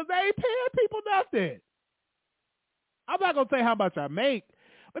people because they ain't paying people nothing. I'm not going to say how much I make,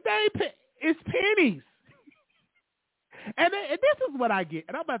 but they ain't pay... It's pennies. And this is what I get.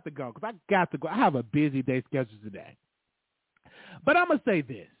 And I'm about to go because I got to go. I have a busy day scheduled today. But I'm going to say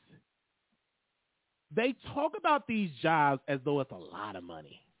this. They talk about these jobs as though it's a lot of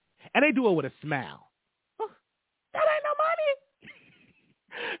money. And they do it with a smile. That ain't no money.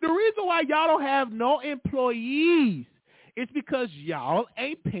 The reason why y'all don't have no employees is because y'all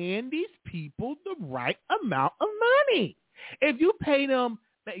ain't paying these people the right amount of money. If you pay them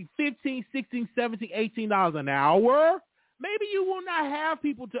 $15, $16, $17, $18 an hour, maybe you will not have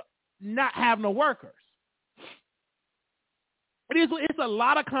people to not have no workers. It's a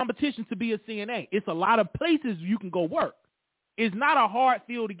lot of competition to be a CNA. It's a lot of places you can go work. It's not a hard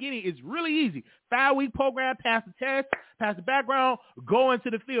field to get in. It's really easy. 5-week program, pass the test, pass the background, go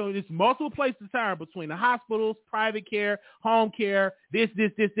into the field. There's multiple places to turn between the hospitals, private care, home care, this.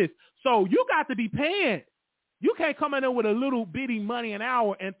 So you got to be paying. You can't come in there with a little bitty money an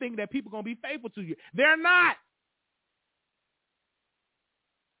hour and think that people are going to be faithful to you. They're not.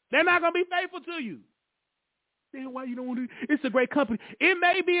 They're not going to be faithful to you. Then why you don't want to? It's a great company. It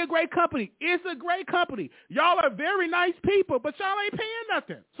may be a great company. It's a great company. Y'all are very nice people, but y'all ain't paying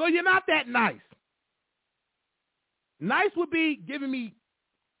nothing. So you're not that nice. Nice would be giving me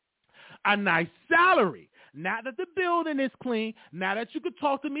a nice salary. Not that the building is clean. Not that you could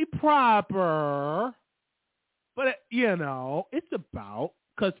talk to me proper. But, you know, it's about,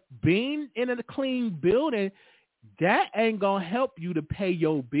 because being in a clean building, that ain't going to help you to pay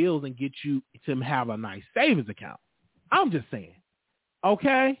your bills and get you to have a nice savings account. I'm just saying.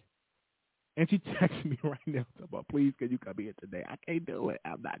 Okay? And she texted me right now, about, please, can you come here today? I can't do it.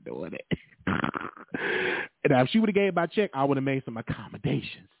 I'm not doing it. And if she would have gave my check, I would have made some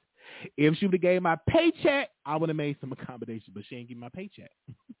accommodations. If she would have gave my paycheck, I would have made some accommodations, but she ain't give me my paycheck.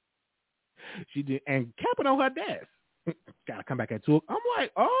 She did, and kept it on her desk. Got to come back at 2. I'm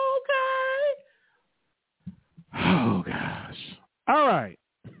like, okay. Oh, gosh. All right.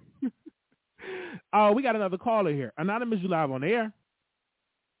 Oh, we got another caller here. Anonymous, you live on the air.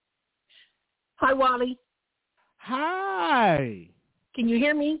 Hi, Wiley. Hi. Can you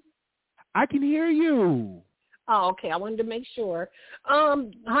hear me? I can hear you. Oh, okay. I wanted to make sure.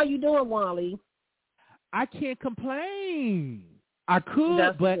 How you doing, Wiley? I can't complain. I could,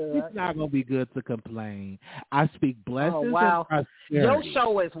 That's but good. It's not going to be good to complain. I speak blessings and prosperity. Your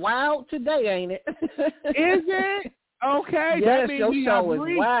show is wild today, ain't it? Is it? Okay. Yes, that means your we show have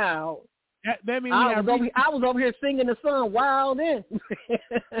is wild. That means I was over here singing the song wild in.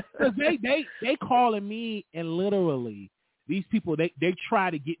 Because they calling me, and literally these people, they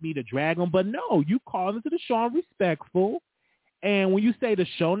try to get me to drag them, but no, you call into the show, I'm respectful, and when you say the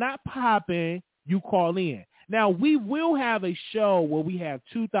show not popping, you call in. Now, we will have a show where we have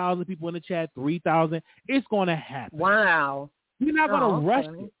 2,000 people in the chat, 3,000. It's going to happen. Wow. We're not going to rush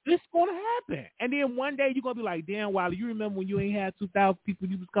it. It's going to happen. And then one day you're going to be like, damn, Wiley, you remember when you ain't had 2,000 people?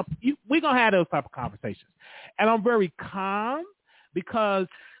 We're going to have those type of conversations. And I'm very calm because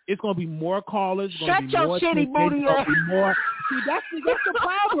it's going to be more callers. Shut your shitty booty up. See, that's the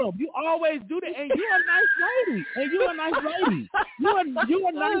problem. You always do that. And you're a nice lady. You're a nice lady,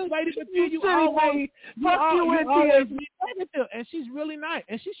 but you always be negative. And she's really nice.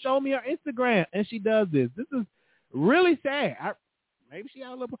 And she showed me her Instagram, and she does this. This is really sad. Maybe she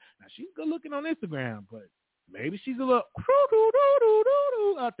got a little. Now she's good looking on Instagram, but maybe she's a little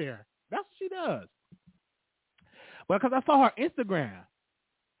out there. That's what she does. because I saw her Instagram.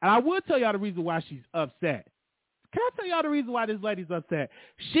 And I will tell y'all the reason why she's upset. Can I tell y'all the reason why this lady's upset?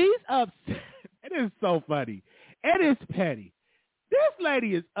 She's upset. It is so funny. It is petty. This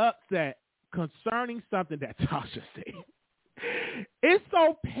lady is upset concerning something that Tasha said. It's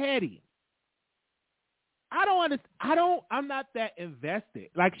so petty. I don't understand. I'm not that invested.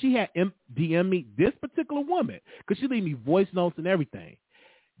 Like, she had DM me, this particular woman, because she leave me voice notes and everything.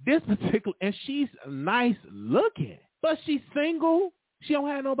 And she's nice looking, but she's single. She don't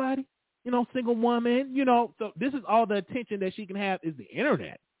have nobody, single woman, So this is all the attention that she can have is the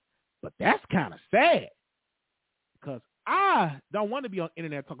internet. But that's kind of sad, because I don't want to be on the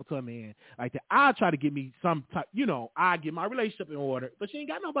internet talking to a man like that. I try to get me some type, I get my relationship in order, but she ain't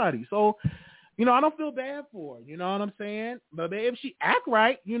got nobody. So, I don't feel bad for her. You know what I'm saying? But if she act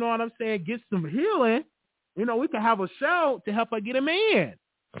right, you know what I'm saying, get some healing, we can have a show to help her get him in.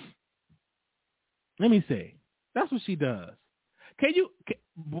 Let me see. That's what she does.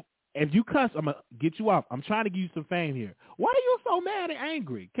 If you cuss, I'm going to get you off. I'm trying to give you some fame here. Why are you so mad and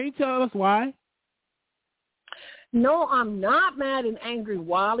angry? Can you tell us why? No, I'm not mad and angry,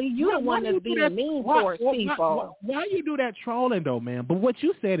 Wiley. You're the one that's being mean towards people. Why you do that trolling, though, man? But what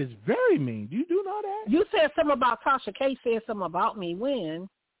you said is very mean. You do know that? You said something about Tasha K. said something about me. When?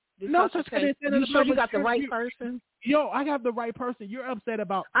 No, Tasha K. You sure you got the right person? Yo, I have the right person. You're upset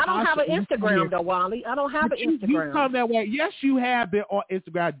about I don't have an Instagram, though, Wiley. I don't have an Instagram. You come that way. Yes, you have been on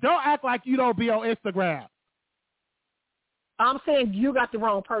Instagram. Don't act like you don't be on Instagram. I'm saying you got the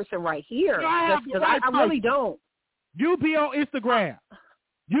wrong person right here. No, I really don't. You be on Instagram.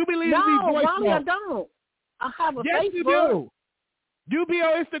 You be leaving me voice Wiley, notes. I don't. I have a yes, Facebook. You do. You be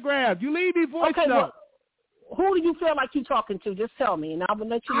on Instagram. You leave me voice notes. Well, who do you feel like you're talking to? Just tell me, and I will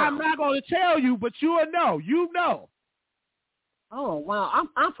let you know. I'm not going to tell you, but you will know. You know. Oh, wow.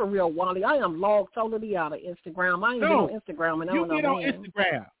 I'm for real, Wiley. I am logged totally out of Instagram. I ain't been on Instagram, and I don't know. You get on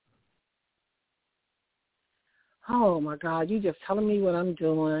Instagram. Oh, my God. You just telling me what I'm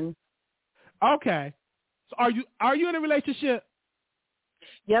doing. Okay. So are you in a relationship?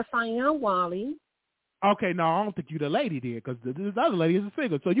 Yes, I am, Wiley. Okay, no, I don't think you're the lady there, because this other lady is a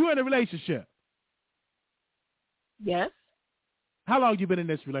single. So you're in a relationship? Yes. How long you been in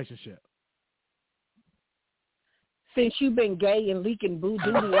this relationship? Since you've been gay and leaking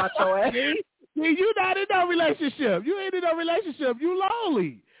boo-doo out your ass. See, you not in no relationship. You ain't in no relationship. You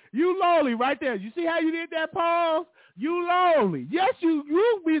lonely. You lonely right there. You see how you did that pause? You lonely. Yes,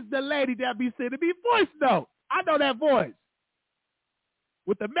 you be the lady that be sending me voice notes. I know that voice.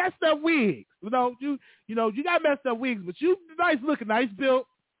 With the messed up wigs. You got messed up wigs, but you nice looking, nice built.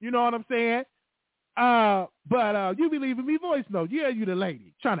 You know what I'm saying? But you be leaving me voice notes. Yeah, you the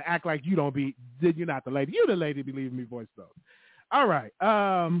lady. Trying to act like you're not the lady. You the lady be leaving me voice notes. All right.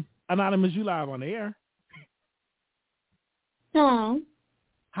 Anonymous, you live on the air. Hello.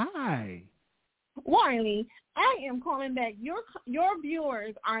 Hi. Wiley, I am calling back. Your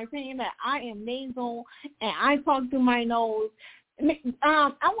viewers are saying that I am nasal and I talk through my nose.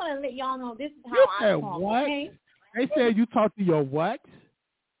 I want to let y'all know this is how I talk. What? Okay? They said you talk to your what?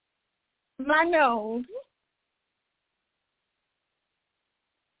 My nose.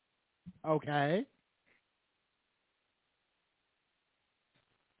 Okay.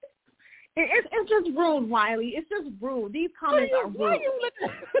 It's just rude, Wiley. It's just rude. These comments are rude.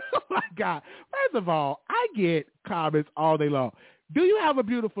 Oh, my God. First of all, I get comments all day long. Do you have a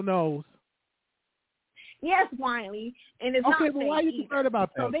beautiful nose? Yes, Wiley. And it's not but why are you concerned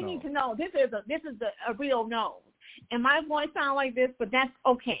about that? So they need to know this is a real nose. And my voice sounds like this, but that's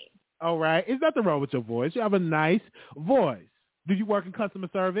okay. All right. There's nothing wrong with your voice. You have a nice voice. Do you work in customer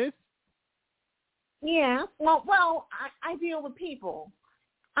service? Yeah. Well, I deal with people.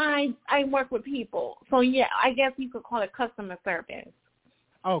 I work with people. So, yeah, I guess you could call it customer service.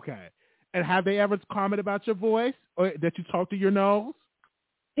 Okay. And have they ever commented about your voice or that you talk to your nose?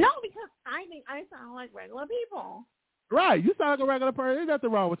 No, because I think I sound like regular people. Right. You sound like a regular person. There's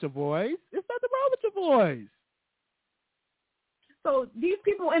nothing wrong with your voice. There's nothing wrong with your voice. So these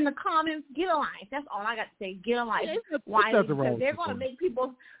people in the comments, get a life. That's all I got to say. Get a life. Why? Because they're going to make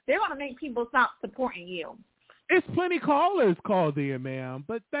people. They're going to make people stop supporting you. It's plenty callers called in, ma'am.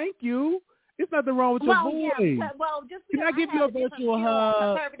 But thank you. There's nothing wrong with your voice. Yeah, just because can I give you a virtual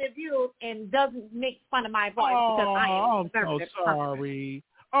hug? Conservative views and doesn't make fun of my voice because I am conservative. I'm so sorry.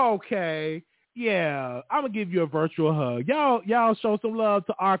 Okay. Yeah, I'm gonna give you a virtual hug. Y'all show some love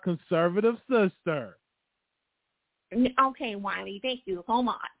to our conservative sister. Okay, Wiley. Thank you so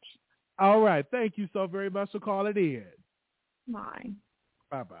much. All right. Thank you so very much for calling in. Bye.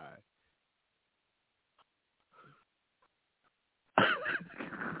 Bye-bye.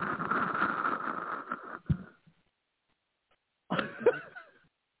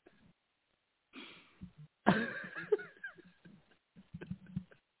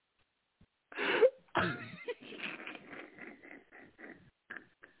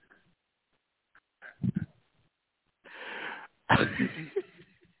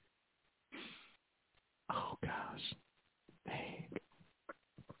 Oh gosh. Dang.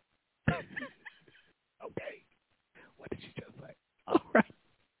 Okay. What did you just say? All right.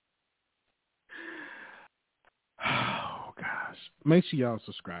 Oh gosh. Make sure y'all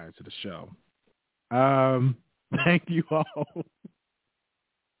subscribe to the show. Thank you all.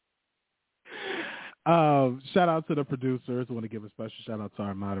 Shout out to the producers. I want to give a special shout out to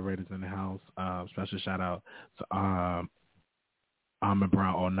our moderators in the house. Special shout out to Ahmed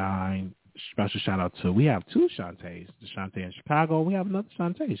Brown 09. Special shout out to, we have two Shantays. The Shantae in Chicago. We have another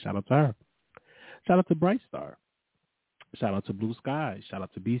Shantae. Shout out to her. Shout out to Bright Star. Shout out to Blue Sky. Shout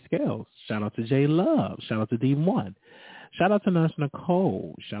out to B Scales. Shout out to J Love. Shout out to D1. Shout out to Nurse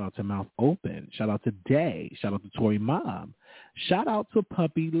Nicole. Shout out to Mouth Open. Shout out to Day. Shout out to Tori Mom. Shout out to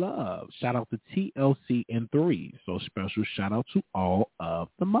Puppy Love. Shout out to TLC and 3. So special shout out to all of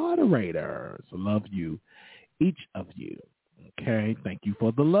the moderators. I love you, each of you. Okay, thank you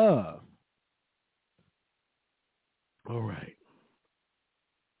for the love. All right.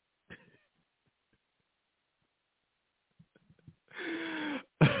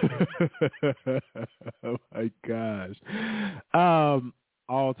 Oh my gosh.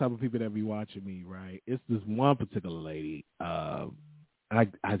 All type of people that be watching me, right? It's this one particular lady. I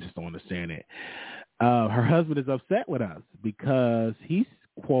just don't understand it. Her husband is upset with us because he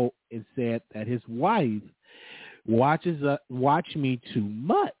quote and said that his wife watch me too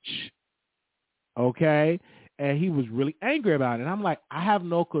much. Okay? And he was really angry about it. And I'm like, I have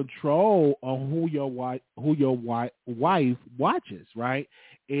no control on who your wife watches, right?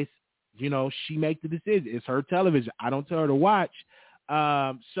 It's, she makes the decision. It's her television. I don't tell her to watch.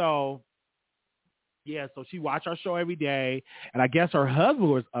 So she watched our show every day. And I guess her husband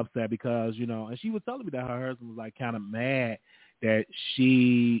was upset because, and she was telling me that her husband was like kind of mad that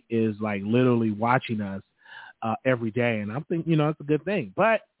she is like literally watching us every day. And I'm thinking, it's a good thing.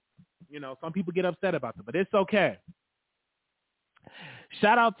 But some people get upset about it, but it's okay.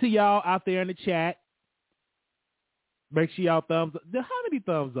 Shout out to y'all out there in the chat. Make sure y'all thumbs up. How many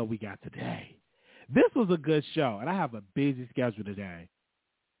thumbs up we got today? This was a good show, and I have a busy schedule today.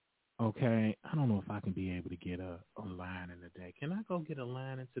 Okay, I don't know if I can be able to get a line in today. Can I go get a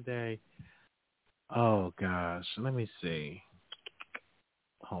line in today? Oh, gosh. Let me see.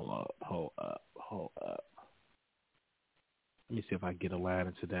 Hold up. Let me see if I can get a line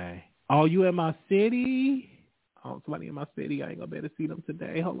in today. Oh, you in my city? Oh, somebody in my city. I ain't going to be able to see them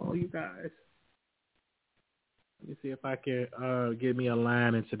today. Hold on, you guys. Let me see if I can get me a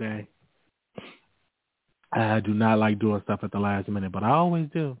line in today. I do not like doing stuff at the last minute, but I always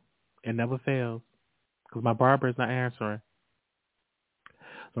do. It never fails because my barber is not answering.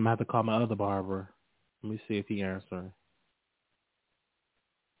 So I'm going to have to call my other barber. Let me see if he answers.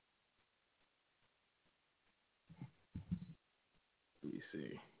 Let me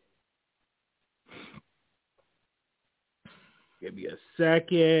see. Give me a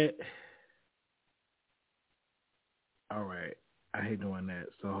second. All right. I hate doing that.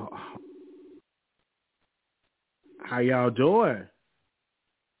 So, how y'all doing?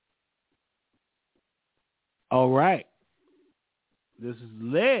 All right. This is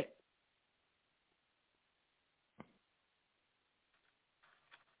lit.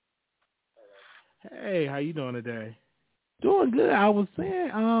 Hey, how you doing today? Doing good. I was saying,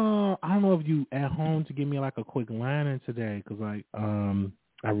 I don't know if you at home to give me like a quick line in today, because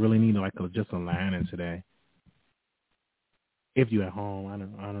I really need like just a line in today. If you at home, I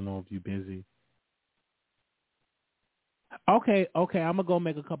don't know if you busy. Okay. I'm gonna go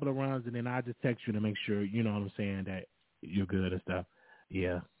make a couple of runs and then I'll just text you to make sure you know what I'm saying that you're good and stuff.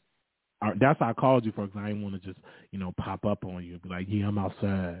 Yeah. That's why I called you for, because I didn't want to just pop up on you and be like, yeah, I'm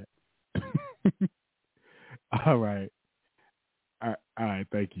outside. All right. All right.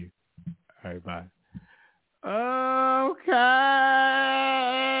 Thank you. All right. Bye. Okay.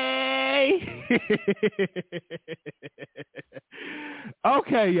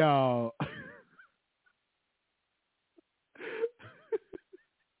 Okay, y'all.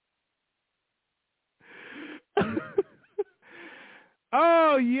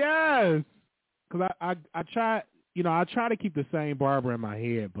 Oh yes, because I try I try to keep the same barber in my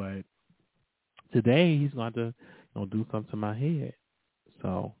head, but today he's going to do something to my head.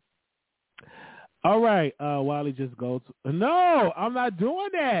 So, all right, Wiley, just go to. No, I'm not doing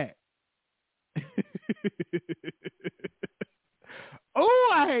that.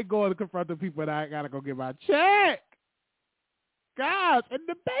 Oh, I hate going to confront the people that I gotta go get my check. Gosh, and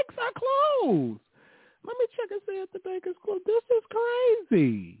the banks are closed. Let me check and see if the bank is closed. This is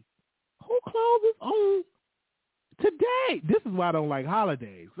crazy. Who closes on today? This is why I don't like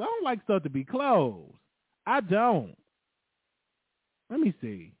holidays. I don't like stuff to be closed. I don't. Let me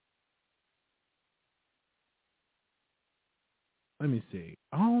see. I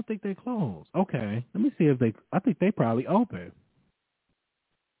don't think they closed. Okay. Let me see if they. I think they probably open.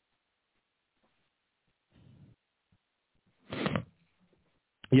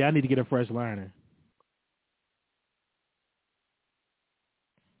 Yeah, I need to get a fresh liner.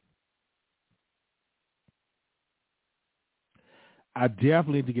 I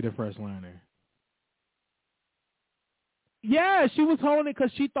definitely need to get a fresh liner. Yeah, she was holding it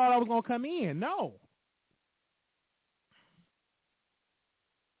because she thought I was going to come in. No.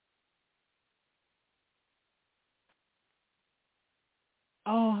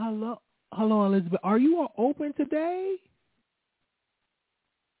 Oh, hello. Hello, Elizabeth. Are you all open today?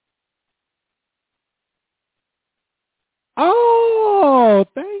 Oh,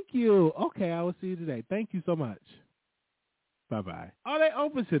 thank you. Okay, I will see you today. Thank you so much. Bye-bye. Oh, they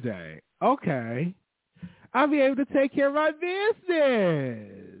open today. Okay. I'll be able to take care of my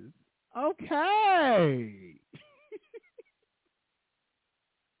business. Okay.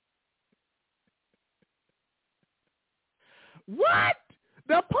 What?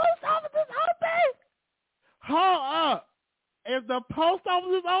 The post office is open? Hold up. If the post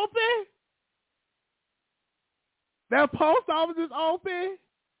office is open? The post office is open?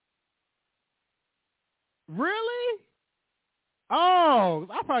 Really? Oh,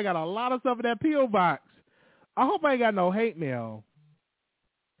 I probably got a lot of stuff in that P.O. box. I hope I ain't got no hate mail.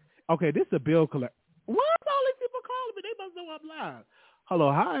 Okay, this is a bill collector. Why is all these people calling me? They must know I'm live.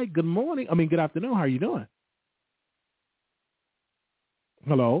 Hello, hi, good morning. Good afternoon. How are you doing?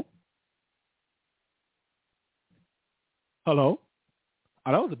 Hello? Hello?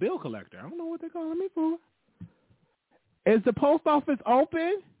 Oh, that was a bill collector. I don't know what they're calling me for. Is the post office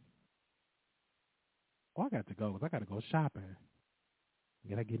open? Oh, I got to go because I got to go shopping. You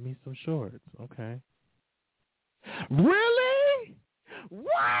got to get me some shorts. Okay. Really?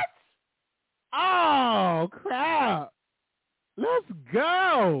 What? Oh, crap. Let's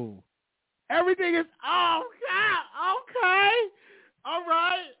go. Everything is, oh, crap. Okay. All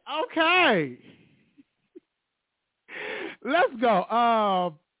right. Okay. Let's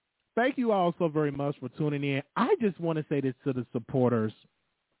go. Thank you all so very much for tuning in. I just want to say this to the supporters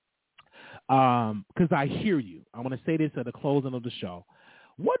because I hear you. I want to say this at the closing of the show.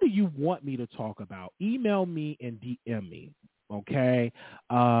 What do you want me to talk about? Email me and DM me, okay?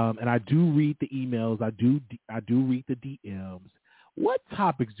 And I do read the emails. I do read the DMs. What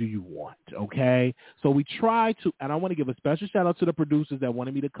topics do you want, okay? So we try to, and I want to give a special shout out to the producers that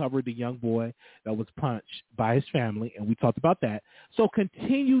wanted me to cover the young boy that was punched by his family, and we talked about that. So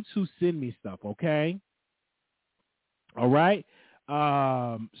continue to send me stuff, okay? All right?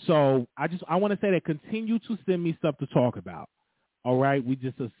 So I want to say that continue to send me stuff to talk about. All right, we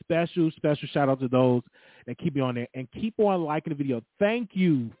just a special shout out to those that keep me on there and keep on liking the video. Thank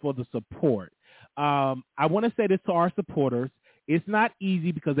you for the support. I want to say this to our supporters. It's not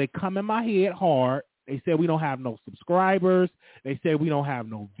easy because they come in my head hard. They say we don't have no subscribers. They say we don't have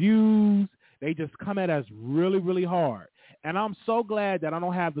no views. They just come at us really, really hard. And I'm so glad that I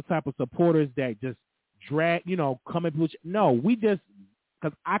don't have the type of supporters that just drag, come at people. No, we just,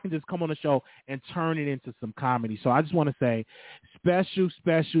 because I can just come on the show and turn it into some comedy. So I just want to say special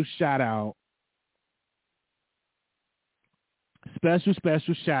shout out. Special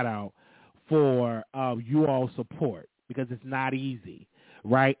shout out for you all support because it's not easy,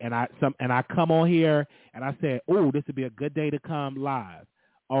 right? And I come on here and I said, oh, this would be a good day to come live.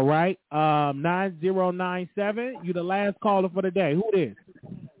 All right, 9097. You the last caller for the day. Who is?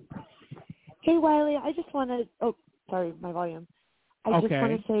 Hey Wiley, I just want to. Oh, sorry, my volume. I just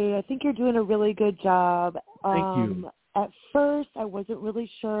want to say I think you're doing a really good job. Thank you. At first, I wasn't really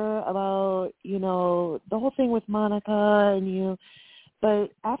sure about, the whole thing with Monica and you. But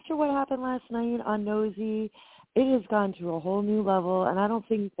after what happened last night on Nosy, it has gone to a whole new level. And I don't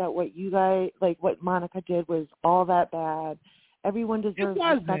think that what you guys, what Monica did was all that bad. Everyone deserves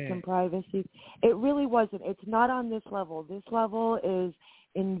respect and privacy. It really wasn't. It's not on this level. This level is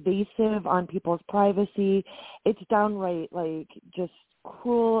invasive on people's privacy. It's downright just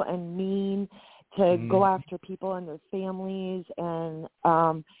cruel and mean to go after people and their families. And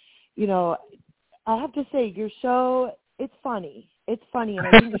I have to say your show, it's funny and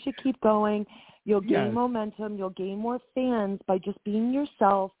I think you should keep going. You'll gain momentum, you'll gain more fans by just being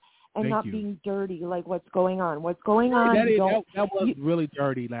yourself and not being dirty like what's going on. That was really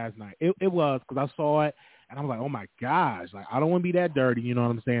dirty last night. It was because I saw it. And I'm like, oh, my gosh, I don't want to be that dirty, you know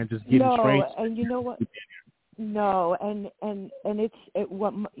what I'm saying? Just getting straight. No, and you know what? No, and if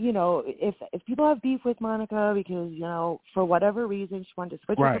people have beef with Monica because, for whatever reason she wanted to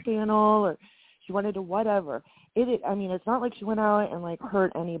switch up the panel or she She wanted to whatever. I mean, it's not like she went out and, like,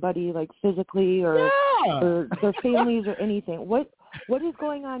 hurt anybody, like, physically or their families or anything. What is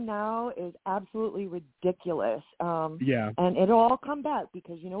going on now is absolutely ridiculous. And it'll all come back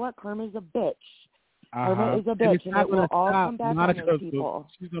because, you know what? Karma's a bitch. Karma is a bitch, and it will all come back on those people.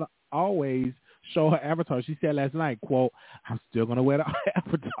 She's going to always show her avatar. She said last night, quote, I'm still going to wear the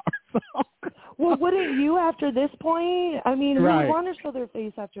avatar song. Well, wouldn't you after this point? I mean, right. who would want to show their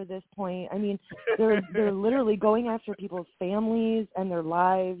face after this point? I mean, they're literally going after people's families and their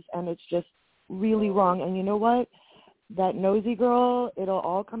lives, and it's just really wrong. And you know what? That nosy girl, it'll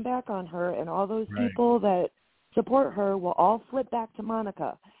all come back on her, and all those people that support her will all flip back to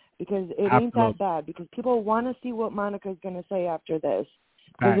Monica because it ain't that bad, because people want to see what Monica's going to say after this.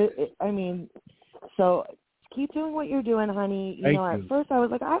 So keep doing what you're doing, honey. You know, at first I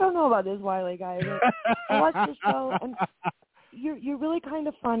was like, I don't know about this Wiley guy. But I watched the show, and you're really kind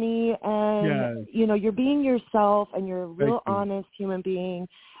of funny, and you know, you're being yourself, and you're a real honest human being.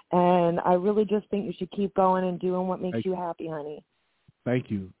 And I really just think you should keep going and doing what makes you happy, honey. Thank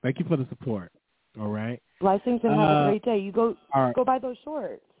you. Thank you for the support. All right. Blessings and have a great day. You go buy those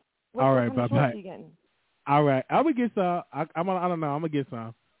shorts. All right, bye bye. All right, I'm gonna get some. I don't know. I'm gonna get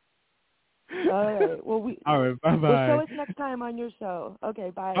some. All right. Well, all right. Bye bye. We'll show us next time on your show.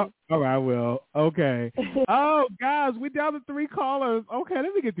 Okay. Bye. All right. I will. Okay. Oh, guys, we're down to 3 callers. Okay,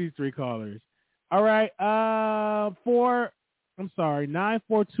 let me get these 3 callers. All right.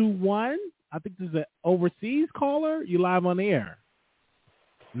 9421. I think this is an overseas caller. You live on the air.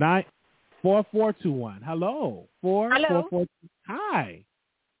 94421. Hello. 4442. Hi.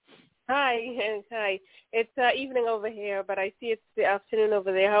 Hi. It's evening over here, but I see it's the afternoon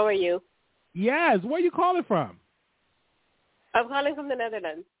over there. How are you? Yes. Where are you calling from? I'm calling from the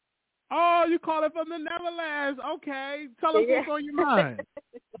Netherlands. Oh, you're calling from the Netherlands. Okay. Tell us what's on your mind.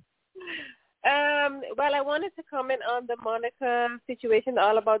 Well, I wanted to comment on the Monica situation,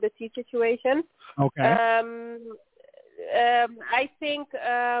 all about the tea situation. Okay. I think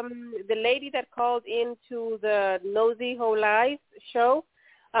the lady that called into the Nosy Whole Life show,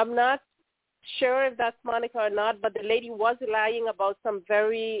 I'm not sure if that's Monica or not, but the lady was lying about some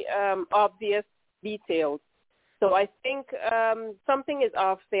very obvious details. So I think something is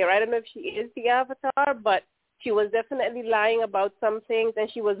off there. I don't know if she is the avatar, but she was definitely lying about some things,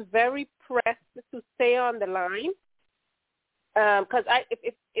 and she was very pressed to stay on the line. Because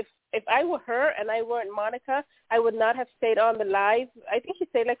if I were her and I weren't Monica, I would not have stayed on the live. I think she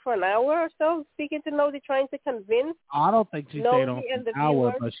stayed like for an hour or so, speaking to Nosy, trying to convince. I don't think she stayed on for an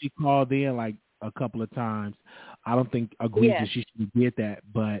hour, but she called in like a couple of times. I don't think agreed that she should did that,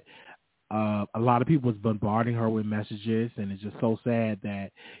 but a lot of people was bombarding her with messages, and it's just so sad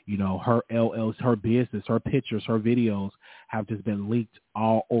that, you know, her her business, her pictures, her videos have just been leaked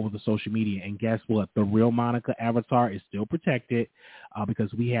all over the social media. And guess what? The real Monica avatar is still protected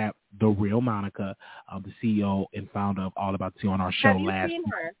because we have the real Monica, the CEO and founder of All About Tea on our show last week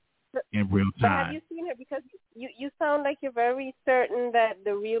in real time. But have you seen her? Because you sound like you're very certain that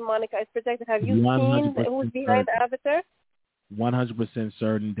the real Monica is protected. Have you seen who's behind the avatar? 100%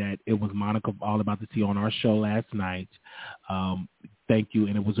 certain that it was Monica All About the Tea on our show last night. Thank you.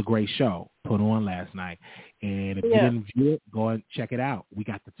 And it was a great show put on last night. And if you didn't view it, go and check it out. We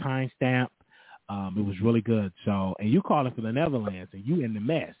got the timestamp. It was really good. So, and you calling from the Netherlands, and you in the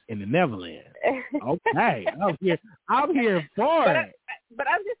mess in the Netherlands. Okay. I'm here for it. But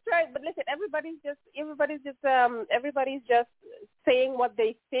I'm just trying. But listen, everybody's just saying what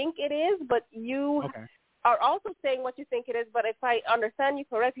they think it is. But you are also saying what you think it is. But if I understand you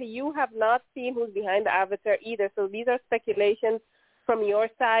correctly, you have not seen who's behind the avatar either. So these are speculations from your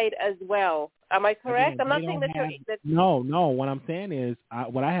side as well. Am I correct? Again, I'm not saying that you're... No. What I'm saying is,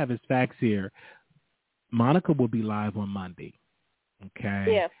 what I have is facts here. Monica will be live on Monday. Okay?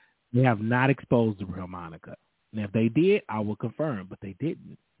 Yeah. They have not exposed the real Monica. And if they did, I will confirm, but they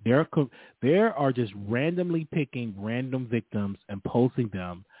didn't. They are just randomly picking random victims and posting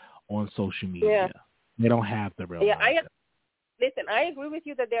them on social media. Yeah. They don't have the real Monica. Listen, I agree with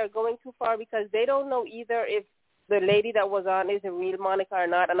you that they are going too far because they don't know either if the lady that was on is a real Monica or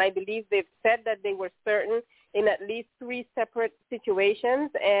not. And I believe they've said that they were certain in at least 3 separate situations,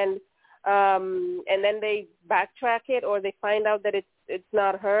 and then they backtrack it, or they find out that it's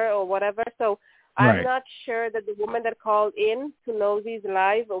not her or whatever. So I'm not sure that the woman that called in to Nosy's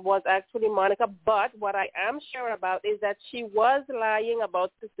live was actually Monica. But what I am sure about is that she was lying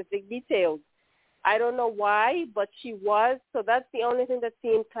about specific details. I don't know why, but she was. So that's the only thing that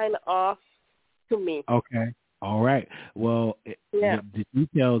seemed kind of off to me. Okay. All right. Well, the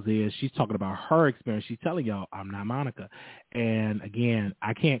details is she's talking about her experience. She's telling y'all, I'm not Monica. And again,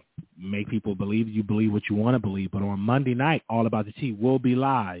 I can't make people believe you believe what you want to believe. But on Monday night, All About the Tea will be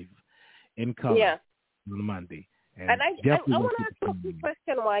live in color on Monday. And I want to ask you a quick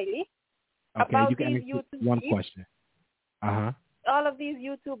question, Wiley. Okay, about you can these ask YouTube one beefs. question. All of these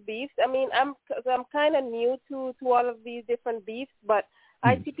YouTube beefs. I mean, I'm kind of new to all of these different beefs, but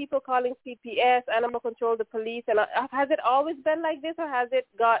I see people calling CPS, animal control, the police, and has it always been like this, or has it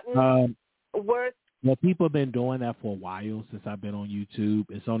gotten worse? Well, people have been doing that for a while since I've been on YouTube.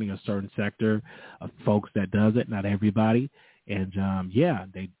 It's only a certain sector of folks that does it, not everybody. And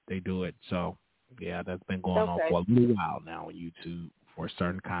they do it. So that's been going on for a little while now on YouTube for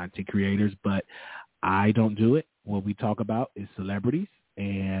certain content creators. But I don't do it. What we talk about is celebrities,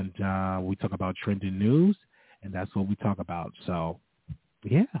 and we talk about trending news, and that's what we talk about. So,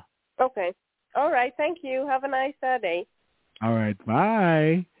 yeah. Okay. All right. Thank you. Have a nice day. All right.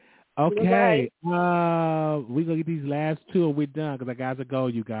 Bye. Okay. We're going to get these last two and we're done because I got to go,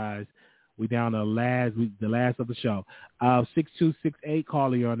 you guys. We're down to the last of the show. 6268,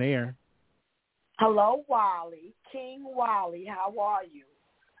 caller, you're on air. Hello, Wiley. King Wiley, how are you?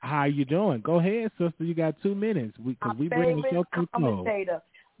 How you doing? Go ahead, sister. You got 2 minutes. Because we bring the show to a close.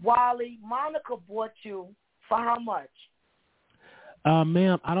 Wiley, Monica bought you for how much?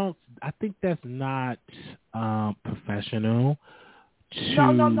 Ma'am, I think that's not professional.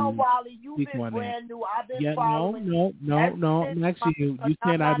 No, Wiley, you've been brand new. I've been following. No. I'm asking you. You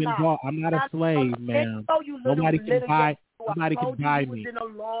said I've been bought. I'm not a slave, ma'am. Nobody can buy me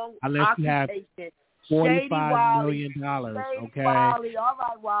unless you have $45 million. Okay. Wiley, all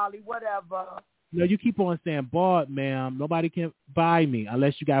right, Wiley, whatever. No, you keep on saying bought, ma'am. Nobody can buy me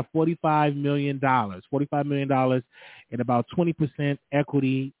unless you got $45 million. $45 million and about 20%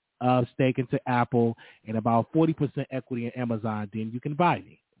 equity stake into Apple and about 40% equity in Amazon, then you can buy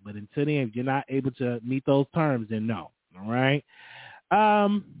me. But until then, if you're not able to meet those terms, then no. All right? I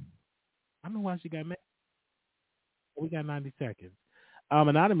don't know why she got mad. We got 90 seconds.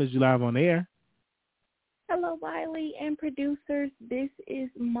 Anonymous, you live on air. Hello, Wiley and producers. This is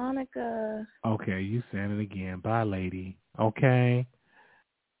Monica. Okay, you said it again. Bye, lady. Okay.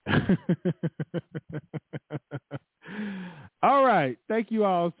 All right. Thank you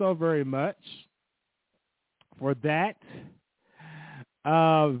all so very much for that.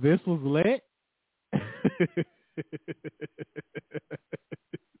 This was lit.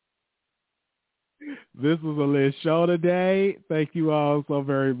 This was a lit show today. Thank you all so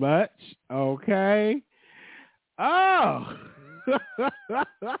very much. Okay. Oh.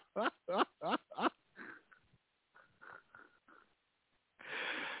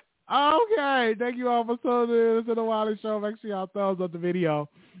 Okay, thank you all for tuning in to the Wiley Show. Make sure y'all thumbs up the video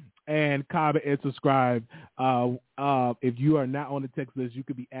and comment and subscribe. If you are not on the text list, you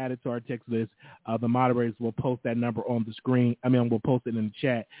could be added to our text list. The moderators will post that number on the screen. We'll post it in the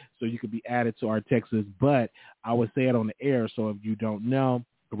chat so you could be added to our text list. But I would say it on the air, so if you don't know,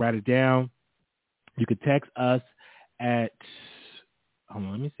 write it down. You could text us at, hold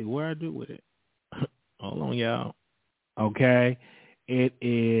on, let me see where I do with it. Hold on, y'all. Okay. It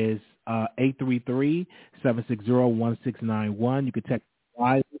is 833-760-1691. You can text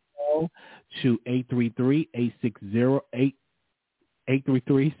live to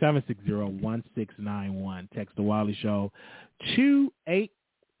 833-760-1691. Text the Wiley Show to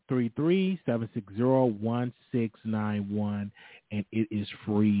 833-760-1691, and it is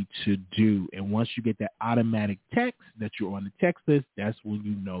free to do. And once you get that automatic text that you're on the text list, that's when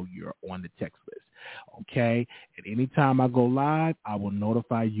you know you're on the text list. Okay? And anytime I go live, I will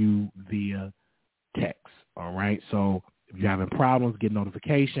notify you via text. All right? So if you're having problems getting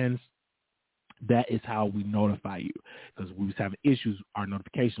notifications, that is how we notify you, because we was having issues. Our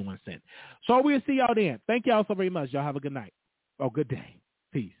notification wasn't sent. So we'll see y'all then. Thank y'all so very much. Y'all have a good night. Oh, good day.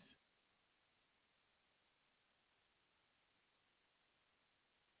 Peace.